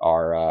tripled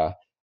our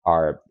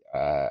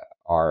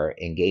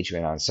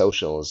engagement on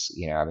socials.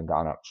 I've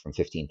gone up from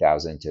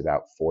 15,000 to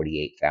about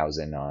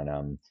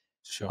 48,000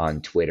 Sure.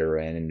 on Twitter,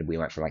 and we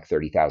went from like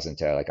 30,000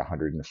 to like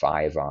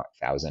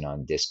 105,000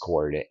 on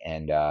Discord.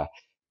 And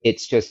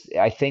it's just,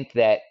 I think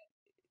that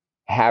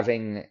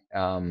having,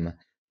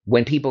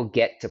 when people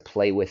get to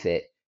play with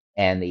it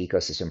and the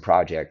ecosystem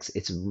projects,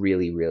 it's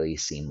really, really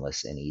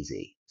seamless and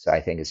easy. So I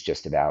think it's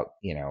just about,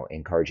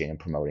 encouraging and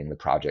promoting the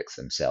projects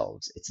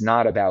themselves. It's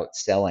not about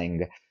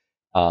selling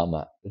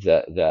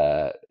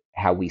the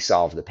how we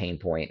solve the pain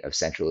point of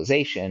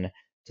centralization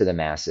to the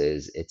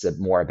masses. It's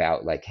more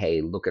about like,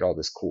 hey, look at all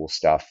this cool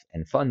stuff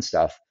and fun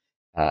stuff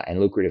and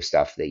lucrative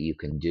stuff that you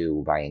can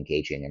do by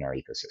engaging in our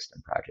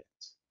ecosystem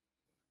projects.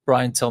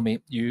 Brian, tell me,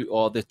 you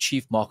are the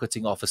chief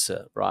marketing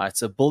officer, right?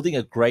 So building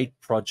a great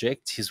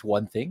project is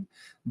one thing,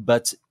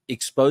 but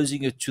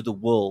exposing it to the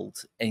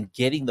world and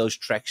getting those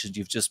tractions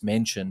you've just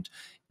mentioned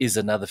is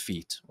another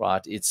feat,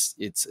 right? It's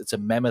a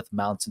mammoth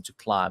mountain to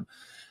climb.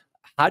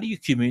 How do you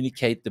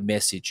communicate the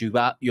message?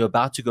 You're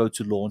about to go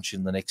to launch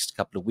in the next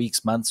couple of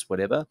weeks, months,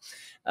 whatever.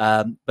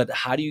 But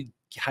how do you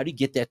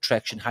get that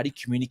traction? How do you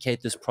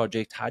communicate this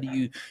project? How do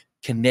you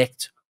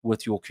connect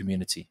with your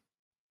community?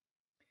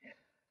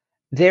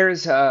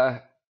 There's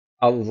a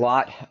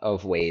lot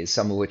of ways,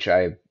 some of which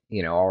I've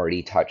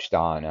already touched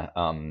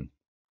on,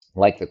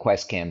 like the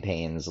Quest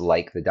campaigns,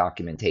 like the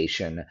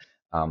documentation,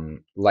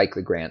 like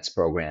the grants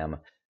program.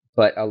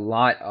 But a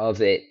lot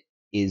of it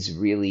is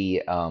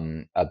really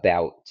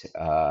about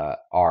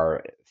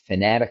our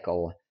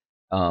fanatical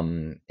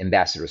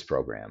ambassadors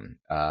program.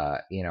 A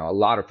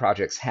lot of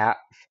projects have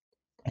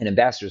an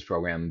ambassadors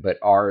program, but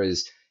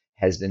ours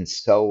has been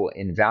so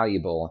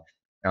invaluable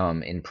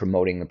in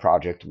promoting the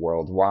project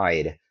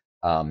worldwide,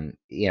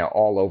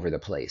 all over the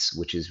place,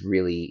 which is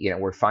really,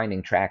 we're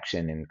finding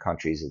traction in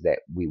countries that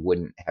we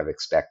wouldn't have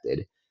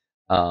expected.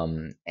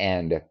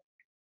 And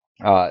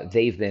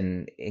they've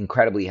been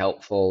incredibly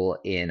helpful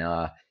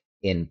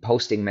in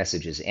posting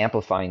messages,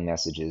 amplifying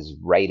messages,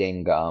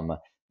 writing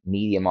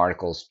Medium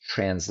articles,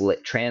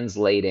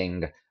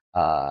 translating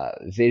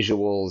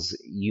visuals,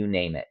 you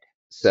name it.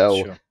 So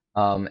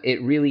Sure.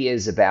 it really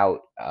is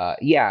about,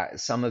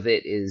 some of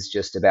it is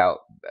just about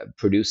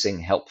producing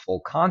helpful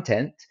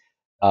content.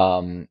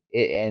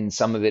 And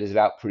some of it is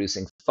about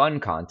producing fun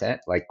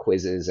content like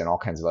quizzes and all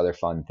kinds of other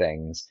fun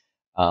things.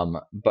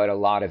 But a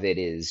lot of it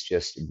is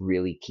just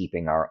really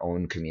keeping our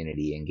own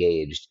community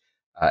engaged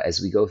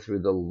as we go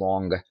through the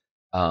long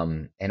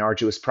and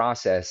arduous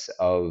process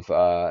of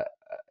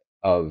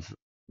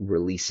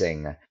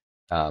releasing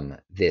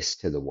this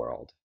to the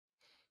world.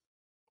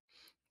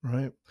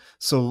 Right.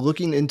 So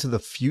looking into the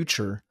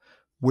future,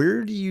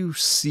 where do you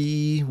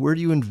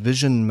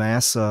envision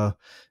Massa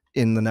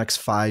in the next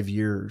 5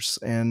 years?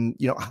 And,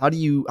 how do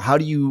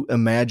you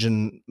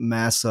imagine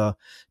Massa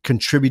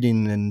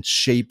contributing and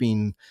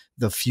shaping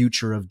the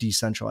future of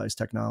decentralized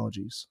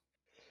technologies?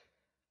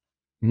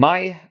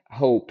 My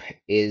hope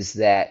is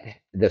that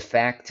the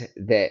fact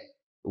that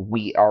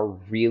we are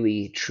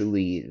really,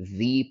 truly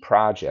the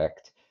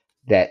project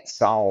that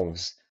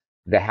solves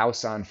the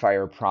house on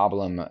fire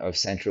problem of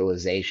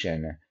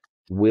centralization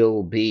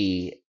will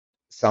be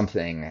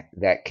something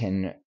that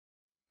can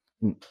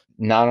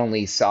not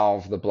only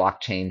solve the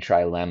blockchain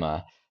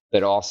trilemma,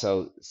 but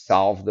also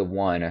solve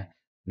the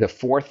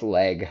fourth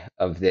leg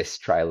of this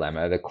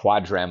trilemma, the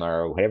quadremma,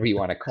 or whatever you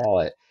want to call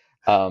it,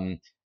 um,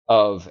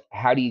 of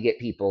how do you get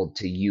people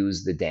to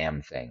use the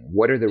damn thing?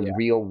 What are the Yeah.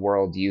 real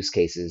world use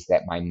cases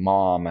that my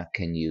mom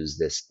can use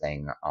this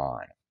thing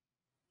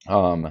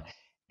on?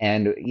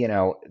 And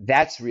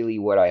that's really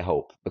what I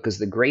hope, because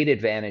the great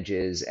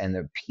advantages and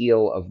the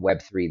appeal of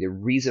Web3, the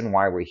reason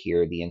why we're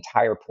here, the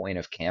entire point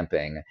of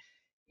camping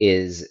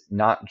is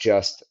not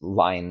just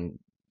line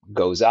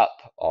goes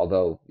up,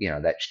 although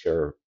that's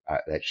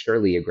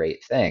surely a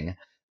great thing.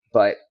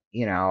 But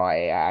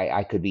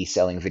I could be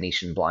selling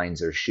Venetian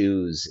blinds or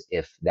shoes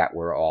if that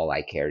were all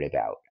I cared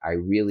about. I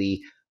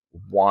really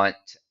want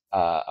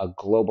a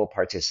global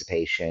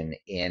participation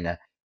in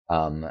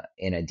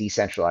a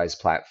decentralized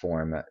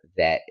platform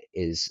that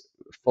is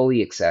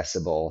fully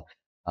accessible,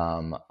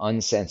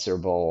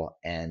 uncensorable,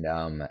 and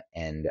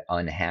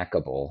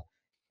unhackable,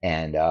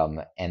 and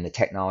the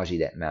technology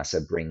that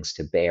Massa brings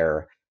to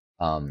bear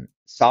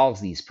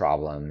solves these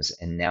problems.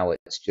 And now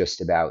it's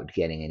just about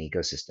getting an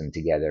ecosystem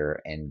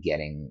together and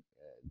getting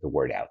the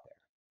word out there.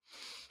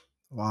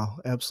 Wow,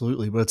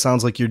 absolutely. But it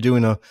sounds like you're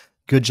doing a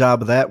good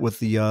job of that with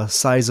the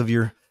size of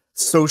your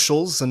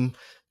socials and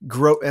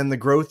the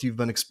growth you've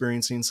been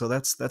experiencing. So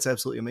that's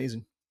absolutely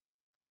amazing.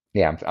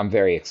 Yeah, I'm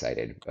very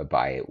excited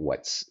by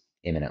what's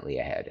imminently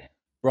ahead.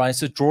 Brian,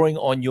 so drawing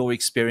on your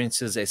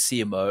experiences as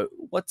CMO,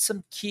 what's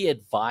some key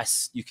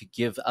advice you could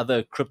give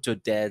other crypto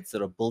dads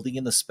that are building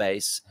in the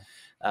space?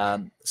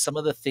 Some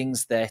of the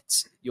things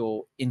that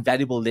your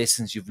invaluable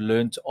lessons you've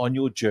learned on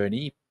your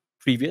journey,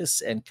 previous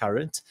and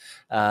current,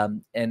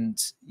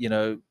 and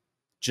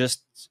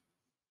just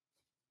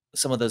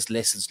some of those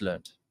lessons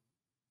learned.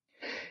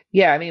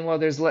 Yeah, I mean, well,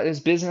 there's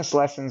business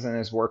lessons and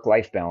there's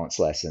work-life balance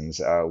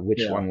lessons.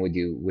 Which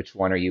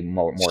one are you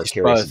more Just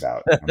curious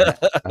both. about?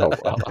 Oh,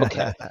 well,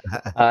 okay.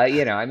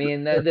 I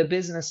mean, the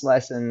business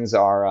lessons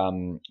are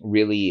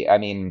really, I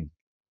mean,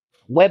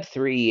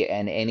 Web3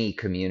 and any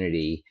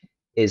community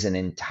is an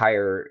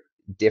entire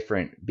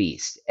different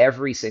beast.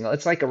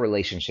 It's like a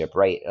relationship,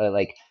 right?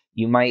 Like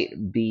you might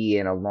be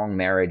in a long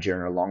marriage or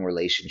in a long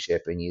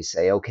relationship and you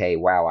say, okay,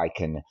 wow, I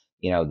can,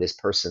 this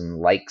person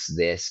likes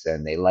this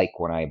and they like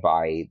when I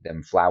buy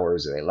them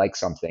flowers or they like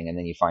something. And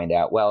then you find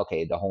out, well,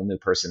 okay, the whole new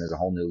person is a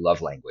whole new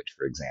love language,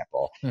 for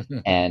example.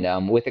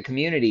 And with the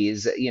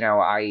communities,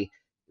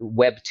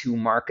 Web 2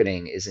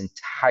 marketing is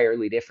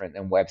entirely different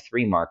than Web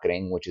 3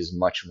 marketing, which is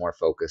much more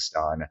focused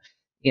on,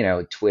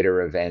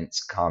 Twitter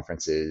events,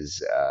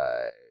 conferences,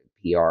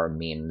 PR,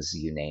 memes,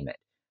 you name it.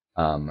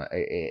 And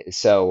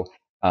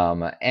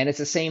it's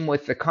the same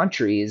with the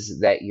countries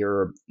that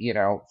you're,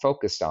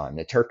 focused on.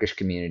 The Turkish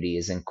community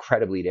is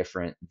incredibly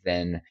different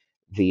than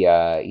the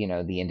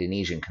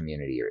Indonesian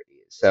community.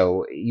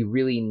 So you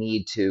really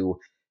need to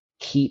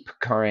keep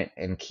current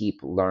and keep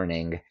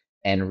learning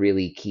and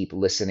really keep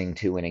listening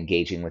to and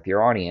engaging with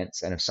your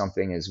audience. And if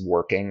something is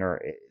working,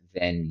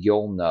 then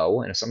you'll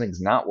know. And if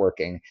something's not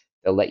working,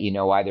 they'll let you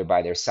know either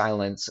by their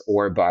silence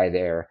or by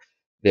their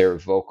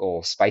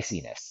vocal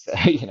spiciness.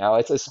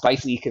 It's a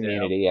spicy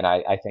community, and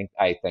I think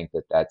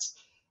that that's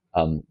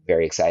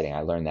very exciting.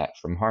 I learned that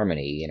from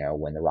Harmony.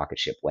 When the rocket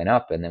ship went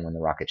up, and then when the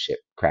rocket ship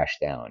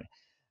crashed down.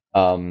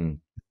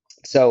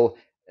 So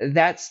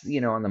that's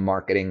on the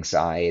marketing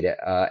side,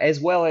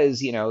 as well as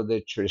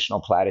the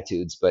traditional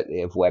platitudes, but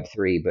of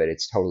Web3. But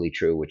it's totally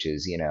true, which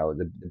is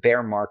the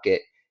bear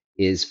market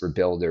is for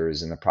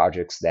builders, and the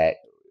projects that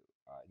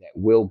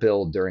will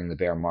build during the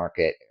bear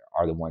market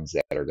are the ones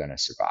that are going to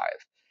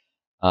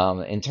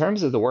survive. In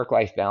terms of the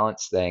work-life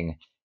balance thing,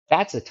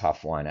 that's a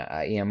tough one.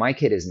 My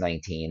kid is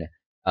 19,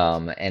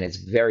 and it's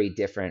very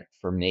different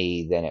for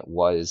me than it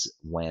was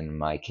when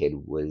my kid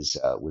was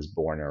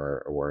born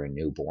or a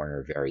newborn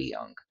or very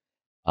young.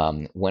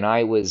 When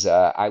I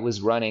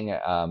was running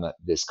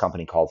this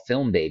company called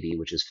Film Baby,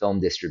 which is film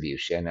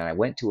distribution, and I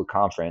went to a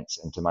conference,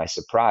 and to my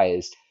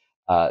surprise,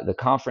 the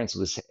conference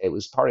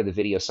was part of the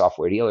Video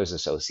Software Dealers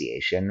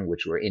Association,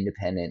 which were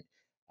independent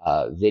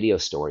video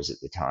stores at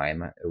the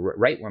time,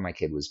 right when my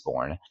kid was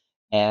born.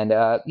 And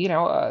a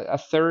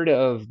third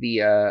of the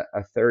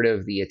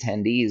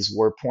attendees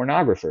were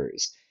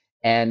pornographers.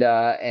 And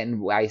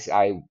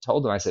I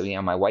told them, I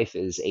said, my wife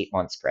is 8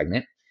 months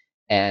pregnant,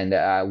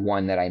 and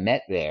one that I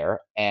met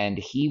there, and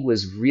he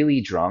was really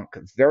drunk,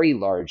 very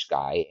large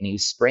guy, and he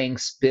was spraying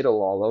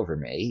spittle all over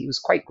me. He was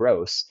quite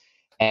gross.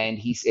 And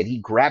he said, he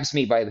grabs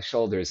me by the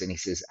shoulders and he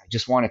says, I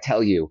just want to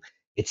tell you,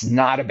 it's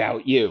not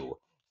about you.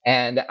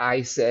 And I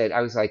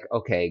was like,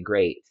 okay,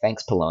 great.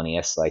 Thanks,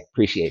 Polonius. Like,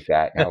 appreciate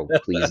that. Now,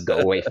 please go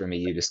away from me,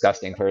 you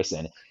disgusting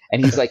person.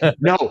 And he's like,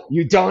 no,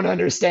 you don't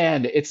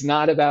understand. It's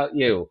not about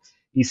you.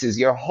 He says,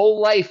 your whole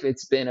life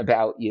it's been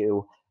about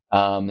you.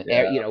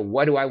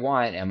 What do I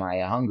want? Am I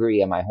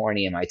hungry? Am I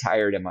horny? Am I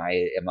tired? Do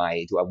I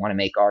want to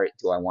make art?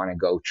 Do I want to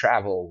go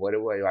travel? What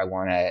do I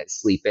want to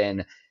sleep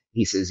in?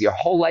 He says, your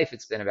whole life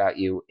it's been about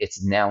you.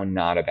 It's now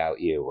not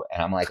about you.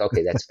 And I'm like,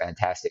 okay, that's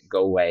fantastic.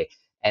 Go away.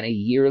 And a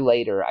year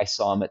later, I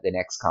saw him at the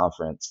next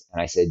conference, and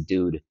I said,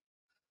 dude,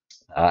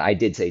 I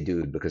did say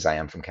dude because I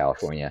am from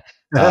California.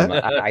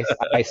 I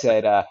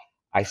said,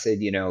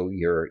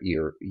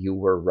 you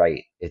were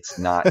right. It's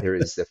not, there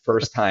is the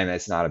first time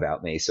it's not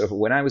about me. So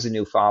when I was a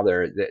new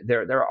father,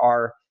 there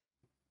are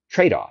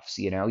trade-offs.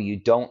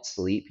 You don't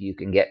sleep, you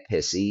can get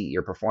pissy,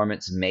 your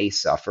performance may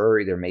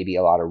suffer, there may be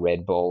a lot of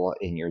Red Bull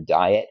in your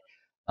diet.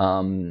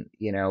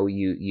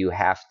 You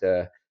have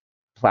to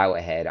plow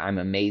ahead. I'm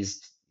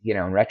amazed, in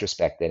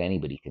retrospect, that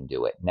anybody can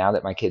do it. Now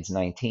that my kid's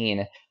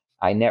 19,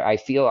 I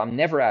feel I'm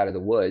never out of the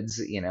woods.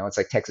 You know, it's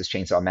like Texas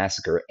Chainsaw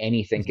Massacre.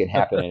 Anything can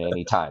happen at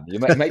any time.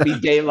 It might be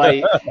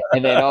daylight,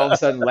 and then all of a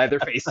sudden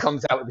Leatherface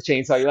comes out with a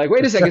chainsaw. You're like,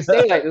 wait a second, it's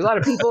daylight. There's a lot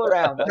of people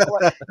around. Like,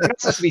 what? You're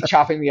not supposed to be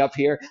chopping me up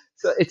here.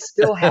 So it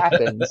still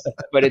happens,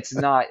 but it's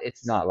not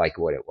like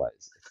what it was.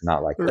 It's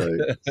not like what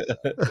it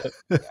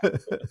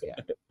was. Yeah.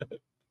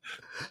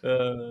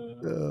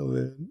 Oh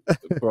man,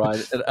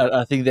 Brian,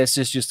 I think that's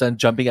just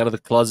jumping out of the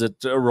closet,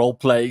 role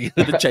playing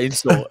the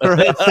chainsaw.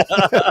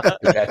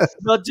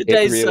 Not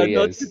today, son.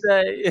 Not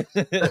today.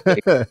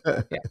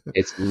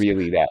 It's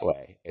really that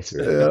way. It's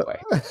really that way.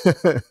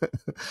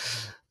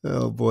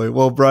 Oh boy.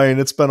 Well, Brian,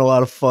 it's been a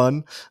lot of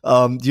fun.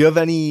 Do you have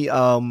any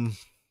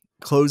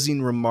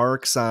closing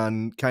remarks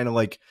on kind of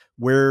like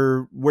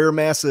where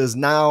Massa is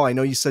now? I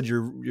know you said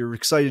you're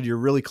excited. You're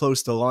really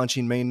close to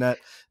launching mainnet,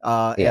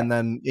 and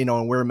then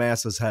where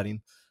Massa is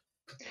heading.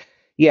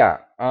 Yeah,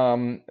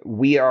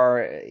 we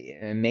are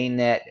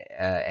mainnet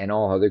and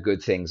all other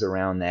good things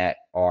around that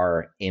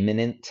are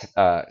imminent.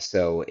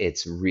 So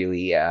it's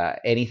really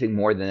anything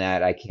more than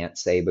that I can't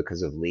say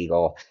because of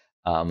legal.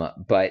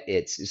 But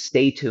it's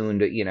stay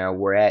tuned.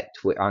 We're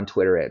on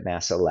Twitter at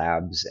Massa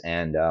Labs,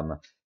 and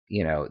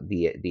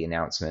the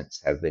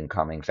announcements have been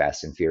coming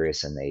fast and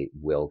furious, and they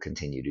will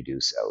continue to do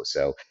so.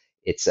 So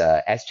it's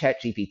as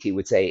ChatGPT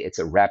would say, it's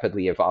a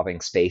rapidly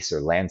evolving space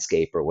or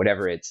landscape or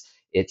whatever its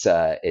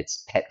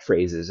pet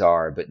phrases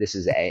are, but this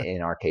is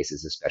in our case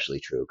is especially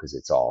true because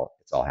it's all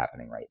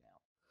happening right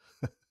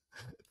now.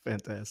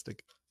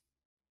 Fantastic.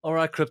 All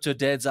right, crypto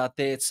dads out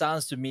there, it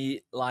sounds to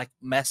me like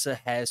Massa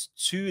has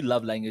two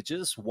love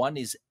languages. One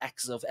is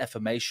acts of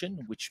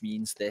affirmation, which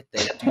means that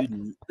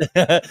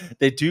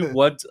they do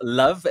want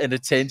love and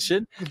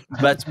attention,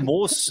 but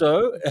more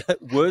so,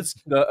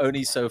 words go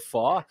only so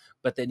far,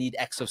 but they need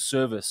acts of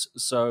service.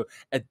 So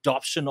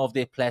adoption of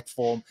their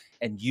platform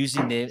and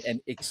using them and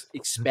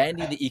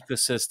expanding the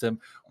ecosystem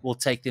will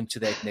take them to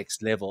that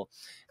next level.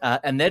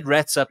 And that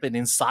wraps up an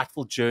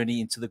insightful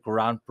journey into the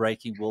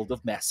groundbreaking world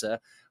of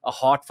Massa. A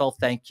heartfelt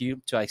thank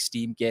you to our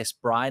esteemed guests,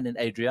 Brian and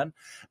Adrian,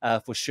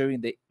 for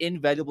sharing their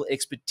invaluable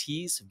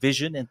expertise,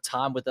 vision, and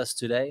time with us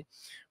today.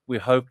 We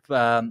hope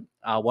our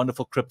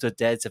wonderful crypto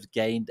dads have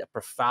gained a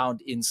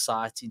profound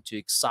insight into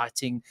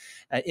exciting,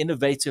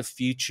 innovative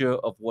future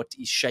of what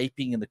is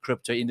shaping in the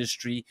crypto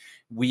industry.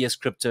 We as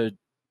crypto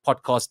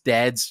podcast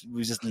dads,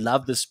 we just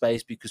love this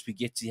space because we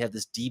get to have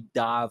this deep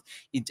dive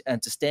into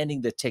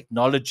understanding the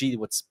technology,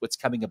 what's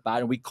coming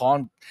about, and we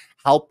can't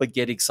help but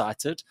get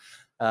excited.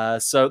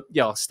 So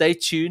stay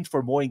tuned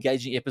for more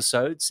engaging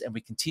episodes, and we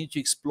continue to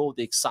explore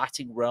the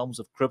exciting realms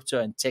of crypto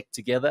and tech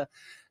together.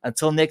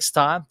 Until next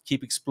time,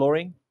 keep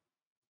exploring,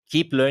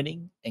 keep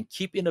learning, and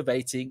keep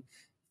innovating.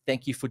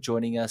 Thank you for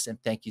joining us,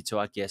 and thank you to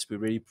our guests. We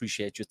really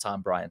appreciate your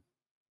time, Brian.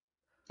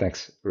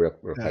 Thanks. Real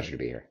pleasure to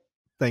be here.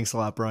 Thanks a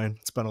lot, Brian.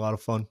 It's been a lot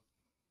of fun.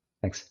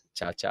 Thanks.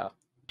 Ciao, ciao.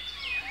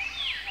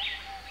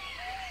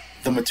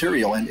 The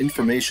material and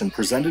information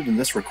presented in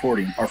this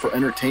recording are for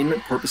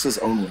entertainment purposes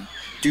only.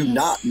 Do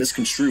not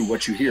misconstrue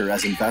what you hear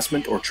as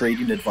investment or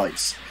trading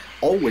advice.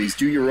 Always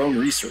do your own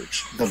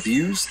research. The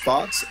views,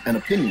 thoughts, and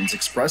opinions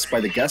expressed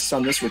by the guests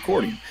on this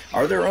recording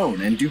are their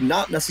own and do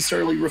not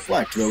necessarily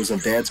reflect those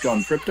of Dad's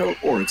Gone Crypto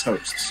or its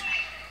hosts.